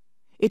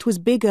 It was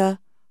bigger,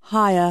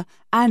 higher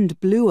and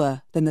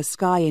bluer than the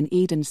sky in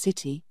Eden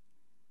City.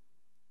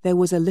 There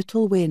was a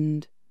little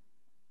wind.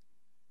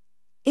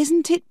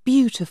 "Isn't it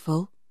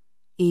beautiful?"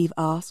 Eve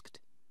asked.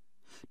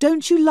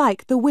 "Don't you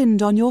like the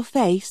wind on your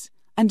face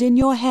and in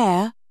your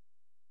hair?"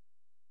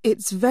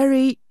 "It's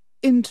very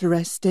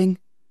interesting."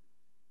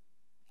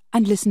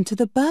 "And listen to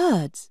the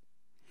birds.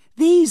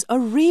 These are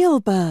real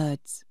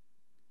birds."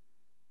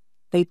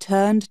 They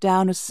turned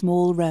down a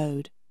small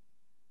road.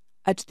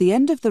 At the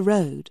end of the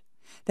road,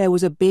 there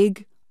was a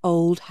big,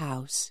 old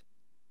house.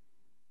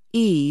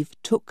 Eve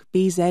took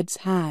BZ's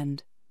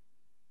hand.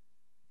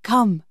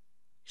 "Come,"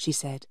 she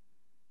said.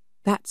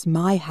 "That's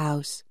my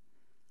house.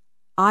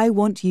 I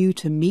want you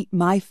to meet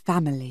my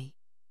family."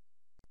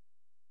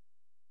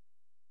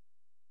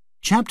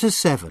 Chapter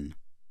 7.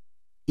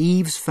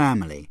 Eve's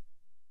Family.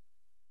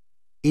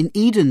 In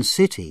Eden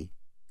City,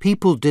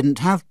 people didn't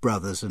have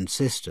brothers and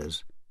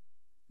sisters.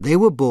 They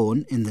were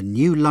born in the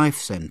New Life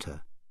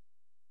Centre.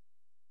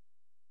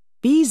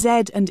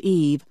 BZ and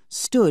Eve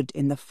stood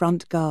in the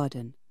front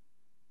garden.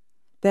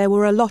 There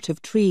were a lot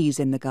of trees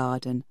in the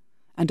garden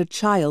and a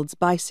child's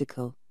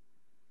bicycle.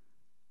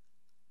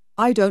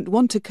 I don't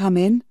want to come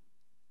in,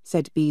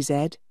 said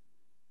BZ.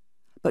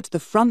 But the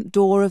front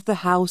door of the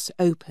house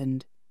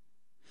opened.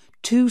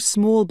 2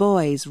 small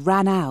boys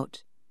ran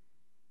out.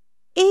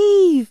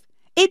 Eve!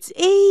 It's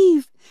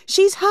Eve!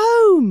 She's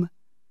home!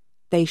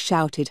 They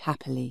shouted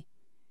happily.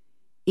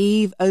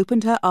 Eve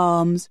opened her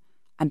arms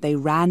and they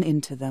ran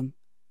into them.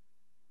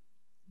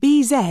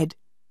 BZ,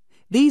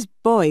 these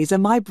boys are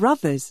my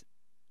brothers.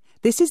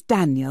 This is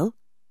Daniel,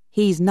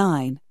 he's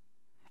 9,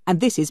 and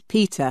this is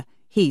Peter,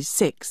 he's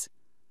 6.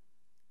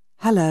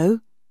 Hello,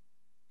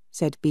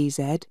 said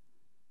BZ.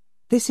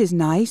 This is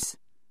nice.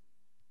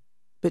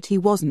 But he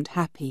wasn't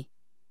happy.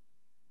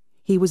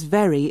 He was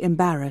very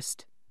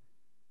embarrassed.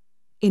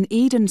 In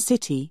Eden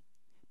City,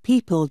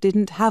 people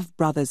didn't have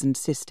brothers and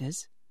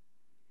sisters.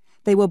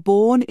 They were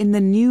born in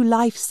the New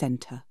Life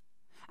Centre,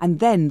 and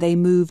then they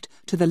moved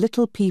to the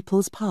Little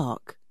People's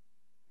Park.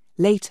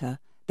 Later,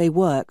 they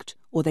worked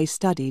or they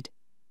studied.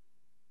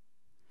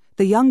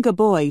 The younger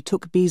boy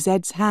took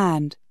BZ's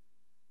hand.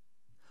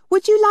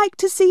 Would you like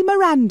to see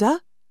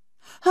Miranda?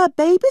 Her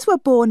babies were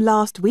born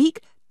last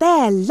week.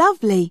 They're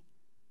lovely.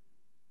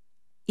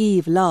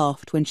 Eve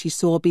laughed when she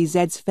saw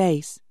BZ's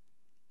face.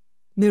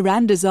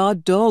 Miranda's our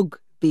dog,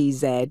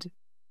 BZ.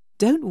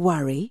 Don't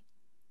worry.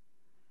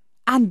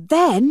 And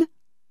then,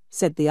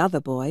 said the other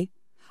boy,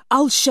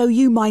 I'll show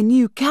you my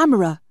new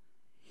camera.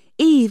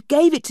 Eve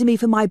gave it to me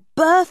for my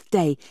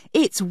birthday.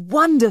 It's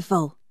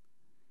wonderful.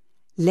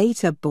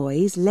 Later,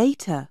 boys,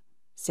 later,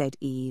 said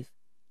Eve.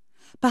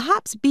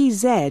 Perhaps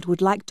BZ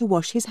would like to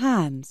wash his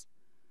hands.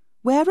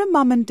 Where are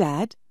Mum and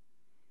Dad?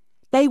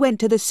 They went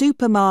to the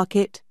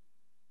supermarket,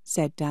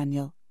 said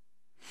Daniel.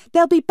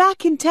 They'll be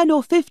back in 10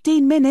 or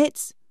 15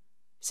 minutes,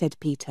 said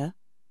Peter.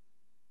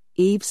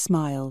 Eve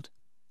smiled.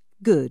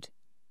 Good.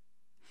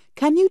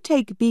 Can you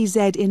take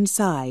BZ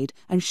inside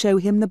and show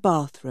him the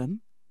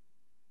bathroom?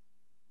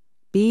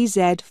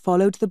 BZ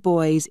followed the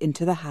boys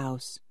into the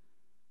house.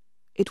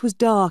 It was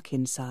dark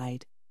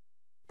inside.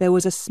 There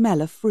was a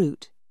smell of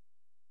fruit.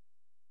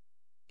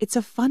 It's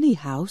a funny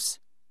house,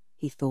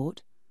 he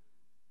thought.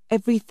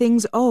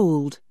 Everything's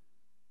old.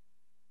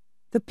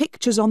 The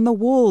pictures on the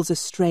walls are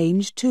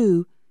strange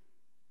too.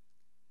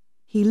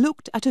 He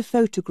looked at a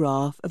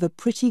photograph of a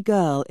pretty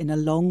girl in a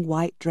long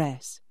white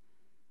dress.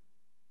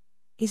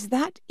 Is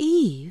that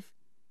Eve?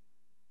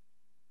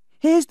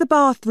 Here's the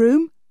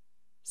bathroom,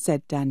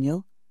 said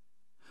Daniel.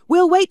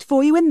 We'll wait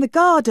for you in the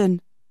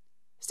garden,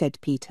 said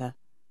Peter.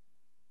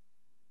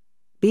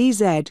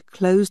 BZ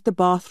closed the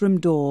bathroom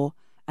door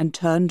and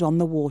turned on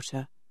the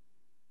water.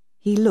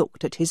 He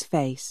looked at his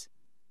face.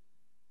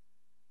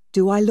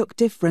 Do I look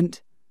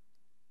different?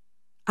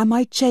 Am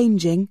I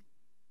changing?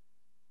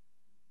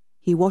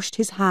 He washed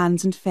his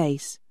hands and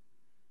face.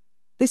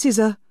 This is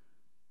a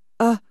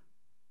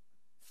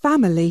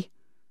family,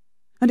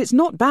 and it's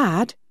not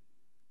bad.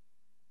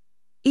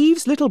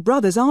 Eve's little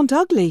brothers aren't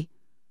ugly.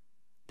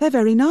 They're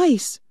very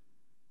nice.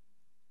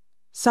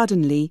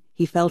 Suddenly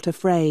he felt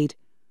afraid.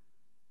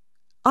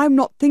 I'm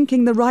not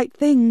thinking the right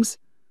things.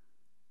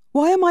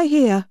 Why am I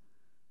here?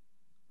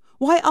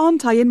 Why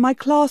aren't I in my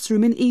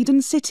classroom in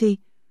Eden City?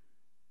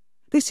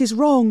 This is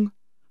wrong.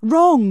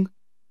 Wrong!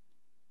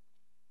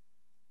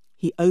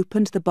 He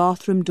opened the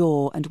bathroom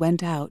door and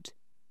went out.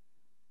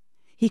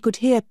 He could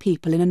hear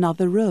people in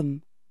another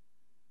room.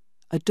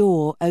 A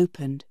door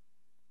opened.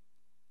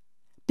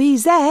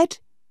 BZ,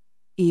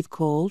 Eve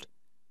called.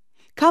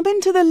 Come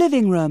into the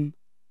living room.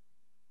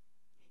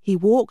 He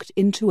walked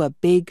into a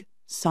big,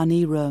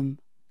 sunny room.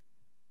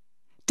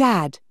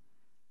 Dad,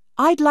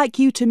 I'd like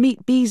you to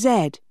meet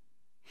BZ.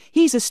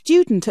 He's a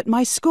student at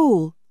my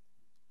school.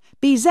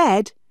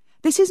 BZ,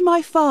 this is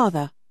my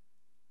father.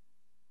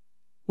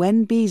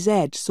 When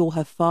BZ saw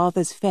her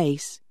father's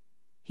face,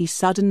 he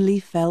suddenly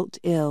felt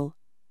ill.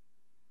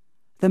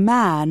 The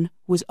man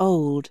was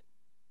old.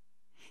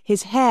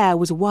 His hair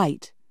was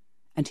white,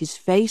 and his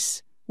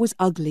face was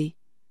ugly.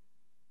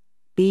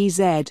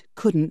 BZ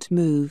couldn't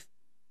move.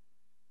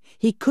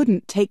 He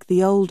couldn't take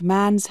the old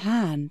man's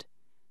hand.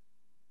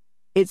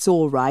 It's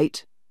all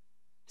right,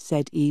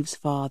 said Eve's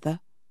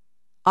father.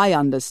 I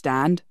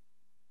understand.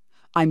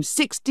 I'm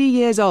 60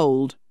 years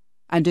old,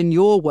 and in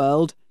your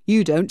world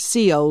you don't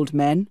see old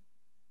men.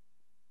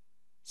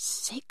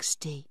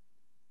 60,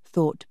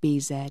 thought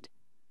BZ.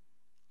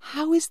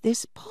 How is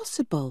this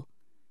possible?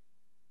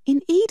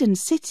 In Eden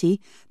City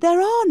there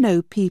are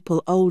no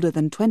people older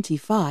than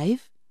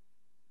 25.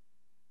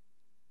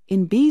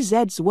 In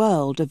BZ's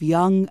world of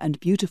young and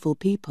beautiful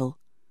people,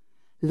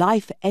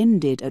 life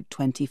ended at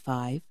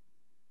 25.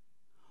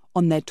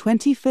 On their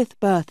 25th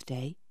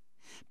birthday,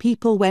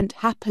 people went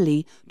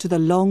happily to the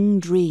long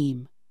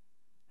dream.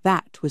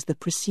 That was the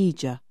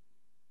procedure.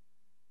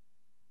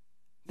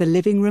 The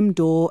living room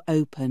door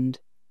opened.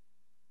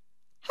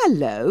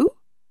 Hello,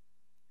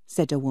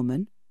 said a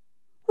woman.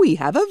 We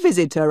have a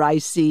visitor, I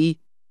see.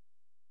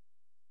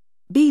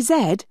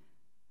 BZ,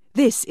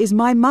 this is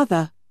my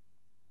mother.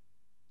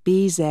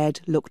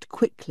 BZ looked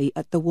quickly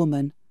at the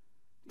woman.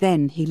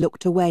 Then he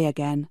looked away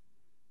again.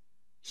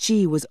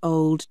 She was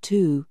old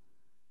too,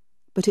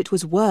 but it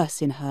was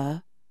worse in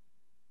her.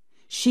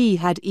 She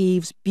had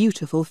Eve's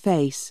beautiful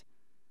face,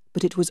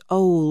 but it was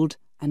old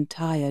and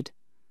tired.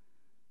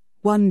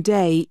 One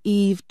day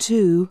Eve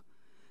too.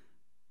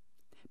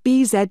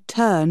 BZ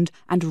turned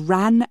and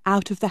ran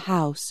out of the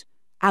house,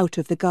 out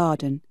of the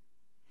garden.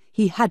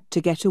 He had to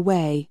get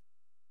away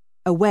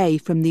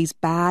from these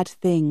bad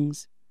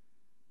things.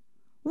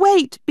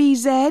 "Wait,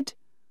 BZ!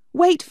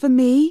 Wait for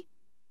me!"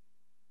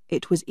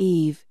 It was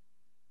Eve.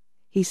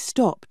 He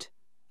stopped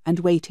and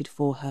waited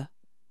for her.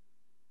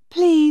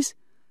 "Please,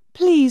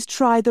 please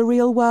try the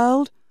real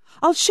world.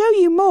 I'll show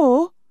you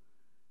more."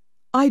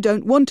 "I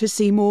don't want to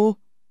see more.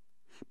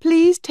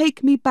 Please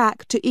take me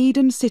back to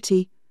Eden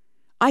City.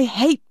 I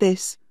hate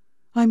this.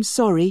 I'm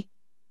sorry."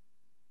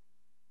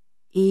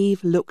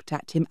 Eve looked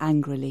at him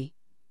angrily.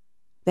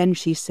 Then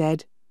she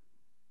said,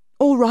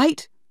 "All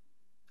right.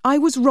 I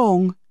was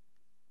wrong.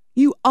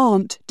 You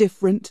aren't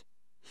different.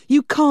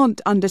 You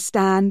can't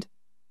understand.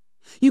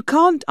 You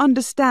can't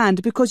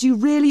understand because you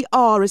really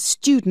are a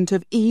student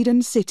of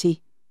Eden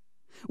City.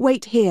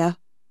 Wait here.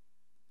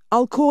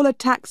 I'll call a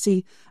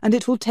taxi and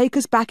it will take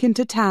us back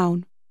into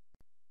town."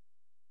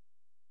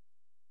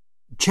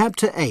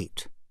 Chapter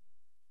 8.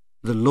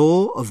 The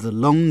Law of the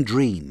Long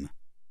Dream.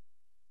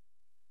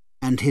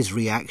 And his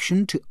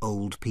reaction to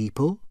old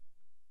people?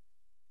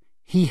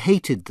 He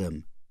hated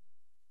them.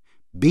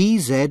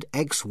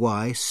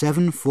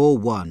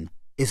 BZXY741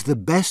 is the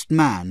best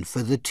man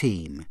for the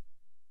team.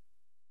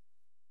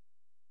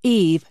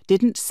 Eve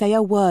didn't say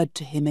a word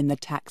to him in the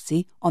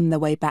taxi on the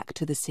way back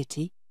to the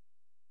city,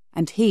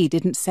 and he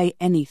didn't say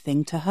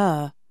anything to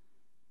her.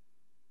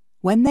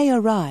 When they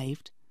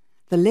arrived,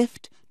 the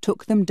lift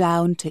took them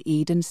down to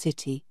Eden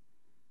City.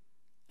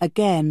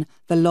 Again,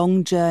 the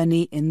long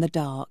journey in the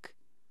dark.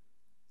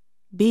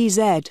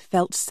 BZ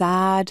felt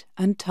sad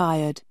and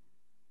tired.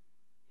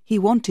 He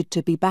wanted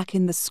to be back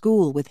in the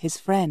school with his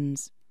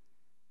friends.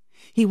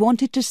 He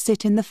wanted to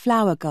sit in the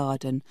flower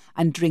garden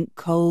and drink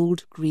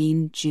cold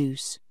green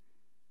juice.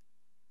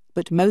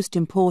 But most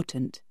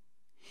important,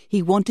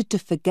 he wanted to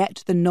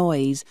forget the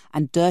noise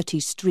and dirty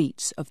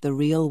streets of the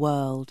real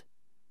world.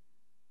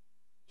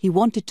 He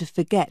wanted to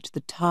forget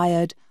the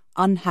tired,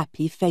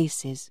 unhappy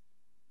faces.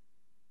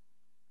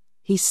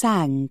 He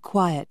sang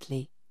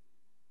quietly.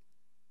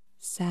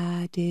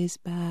 "Sad is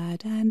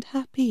bad and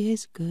happy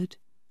is good."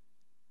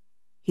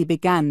 He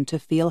began to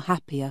feel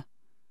happier.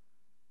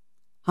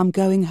 "I'm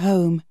going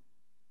home,"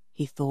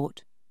 he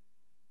thought.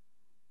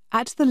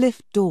 At the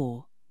lift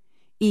door,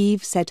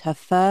 Eve said her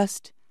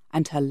first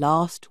and her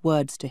last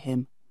words to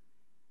him.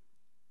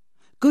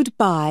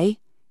 "Goodbye,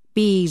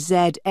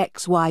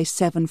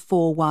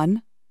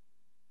 BZXY741."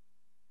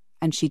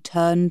 And she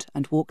turned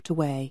and walked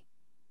away.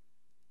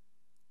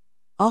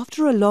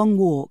 After a long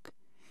walk,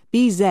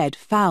 BZ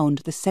found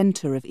the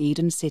centre of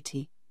Eden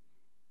City.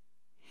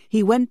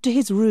 He went to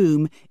his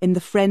room in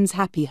the Friends'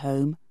 Happy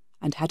Home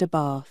and had a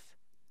bath.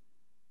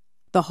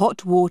 The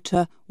hot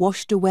water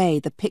washed away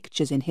the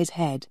pictures in his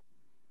head.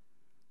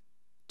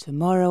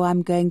 "Tomorrow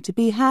I'm going to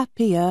be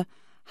happier,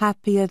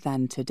 happier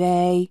than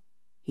today,"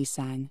 he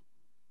sang.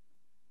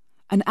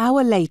 An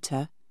hour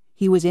later,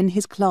 he was in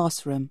his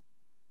classroom.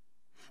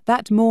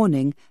 That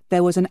morning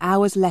there was an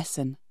hour's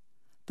lesson,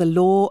 the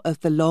law of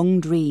the long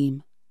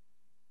dream.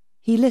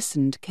 He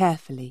listened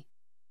carefully.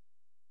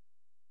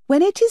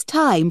 "When it is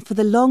time for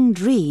the long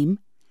dream,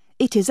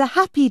 it is a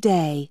happy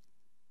day,"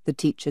 the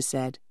teacher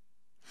said.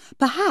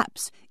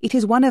 "Perhaps it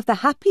is one of the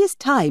happiest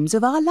times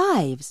of our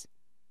lives.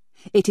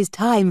 It is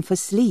time for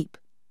sleep.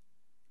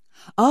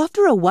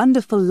 After a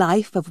wonderful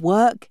life of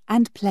work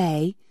and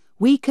play,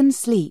 we can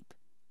sleep.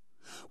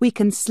 We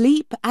can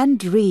sleep and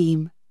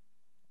dream.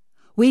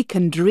 We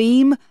can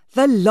dream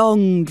the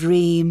long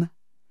dream.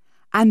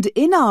 And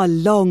in our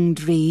long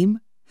dream,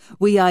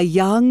 we are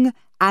young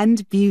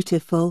and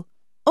beautiful,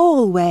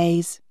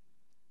 always."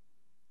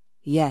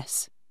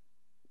 Yes,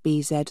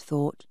 BZ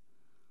thought,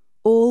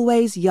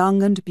 always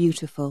young and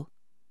beautiful.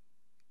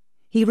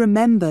 He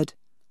remembered,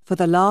 for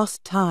the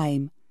last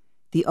time,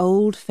 the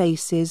old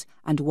faces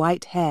and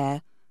white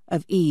hair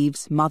of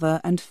Eve's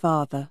mother and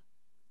father.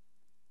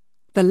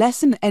 The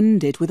lesson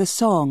ended with a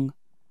song,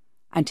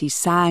 and he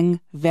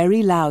sang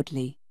very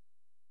loudly.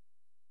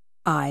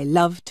 "I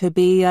love to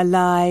be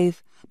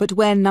alive, but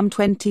when I'm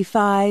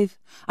 25,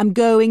 I'm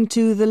going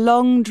to the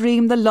long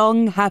dream, the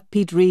long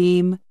happy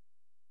dream."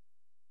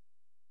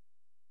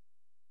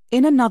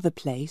 In another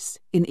place,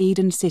 in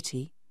Eden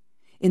City,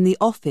 in the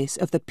office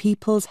of the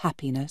People's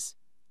Happiness,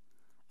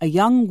 a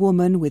young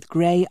woman with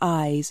grey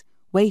eyes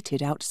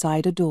waited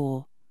outside a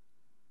door.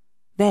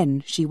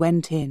 Then she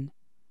went in.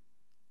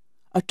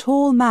 A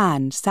tall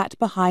man sat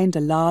behind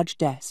a large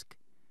desk.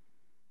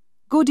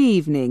 "Good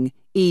evening,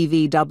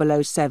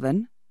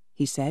 EV007,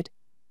 he said.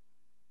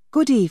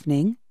 "Good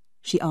evening,"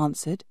 she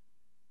answered.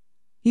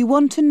 "You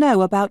want to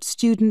know about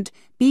student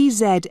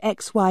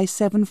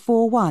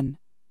BZXY741?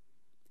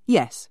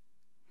 Yes.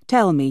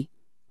 Tell me,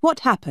 what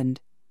happened?"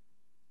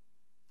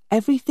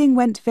 "Everything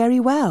went very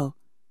well.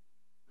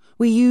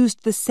 We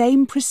used the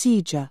same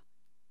procedure.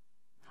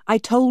 I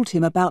told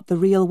him about the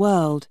real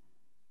world.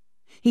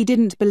 He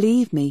didn't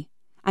believe me,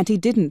 and he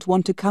didn't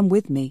want to come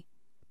with me,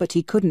 but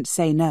he couldn't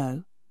say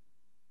no.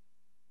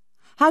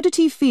 How did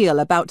he feel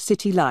about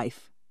city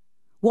life?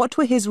 What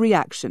were his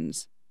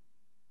reactions?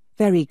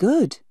 Very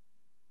good.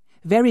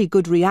 Very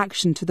good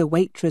reaction to the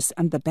waitress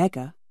and the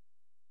beggar.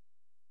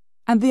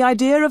 And the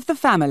idea of the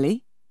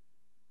family?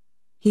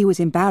 He was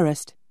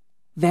embarrassed,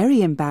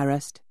 very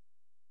embarrassed.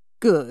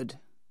 Good,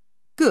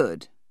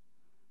 good.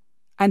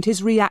 And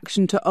his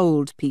reaction to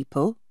old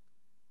people?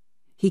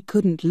 He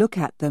couldn't look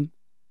at them.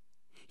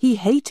 He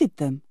hated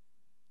them.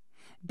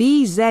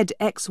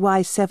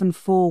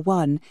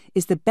 BZXY741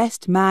 is the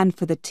best man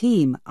for the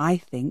team, I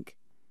think.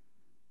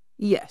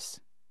 Yes,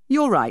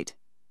 you're right.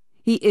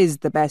 He is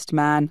the best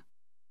man.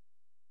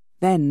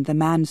 Then the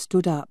man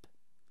stood up.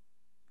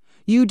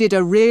 You did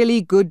a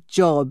really good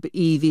job,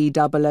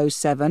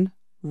 EV007.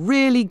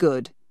 Really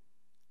good.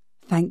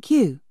 Thank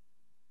you.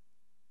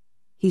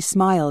 He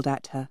smiled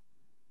at her.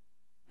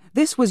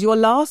 This was your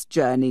last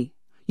journey.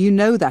 You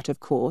know that, of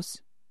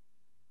course.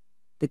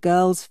 The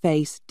girl's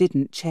face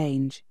didn't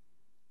change.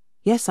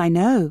 Yes, I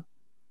know.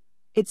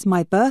 It's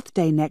my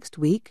birthday next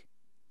week.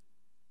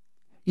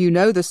 You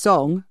know the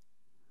song?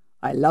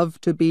 I love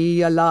to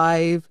be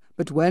alive,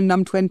 but when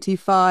I'm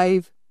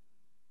 25.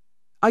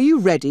 Are you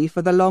ready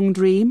for the long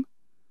dream?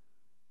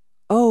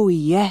 Oh,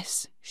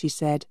 yes, she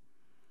said.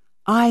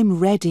 I'm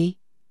ready.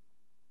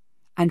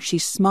 And she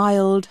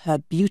smiled her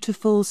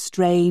beautiful,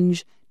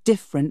 strange,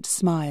 different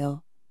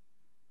smile.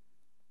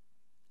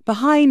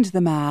 Behind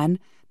the man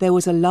there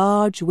was a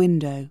large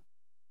window.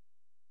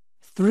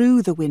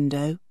 Through the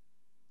window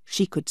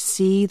she could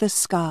see the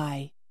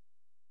sky.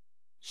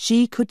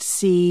 She could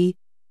see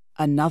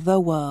another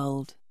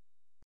world.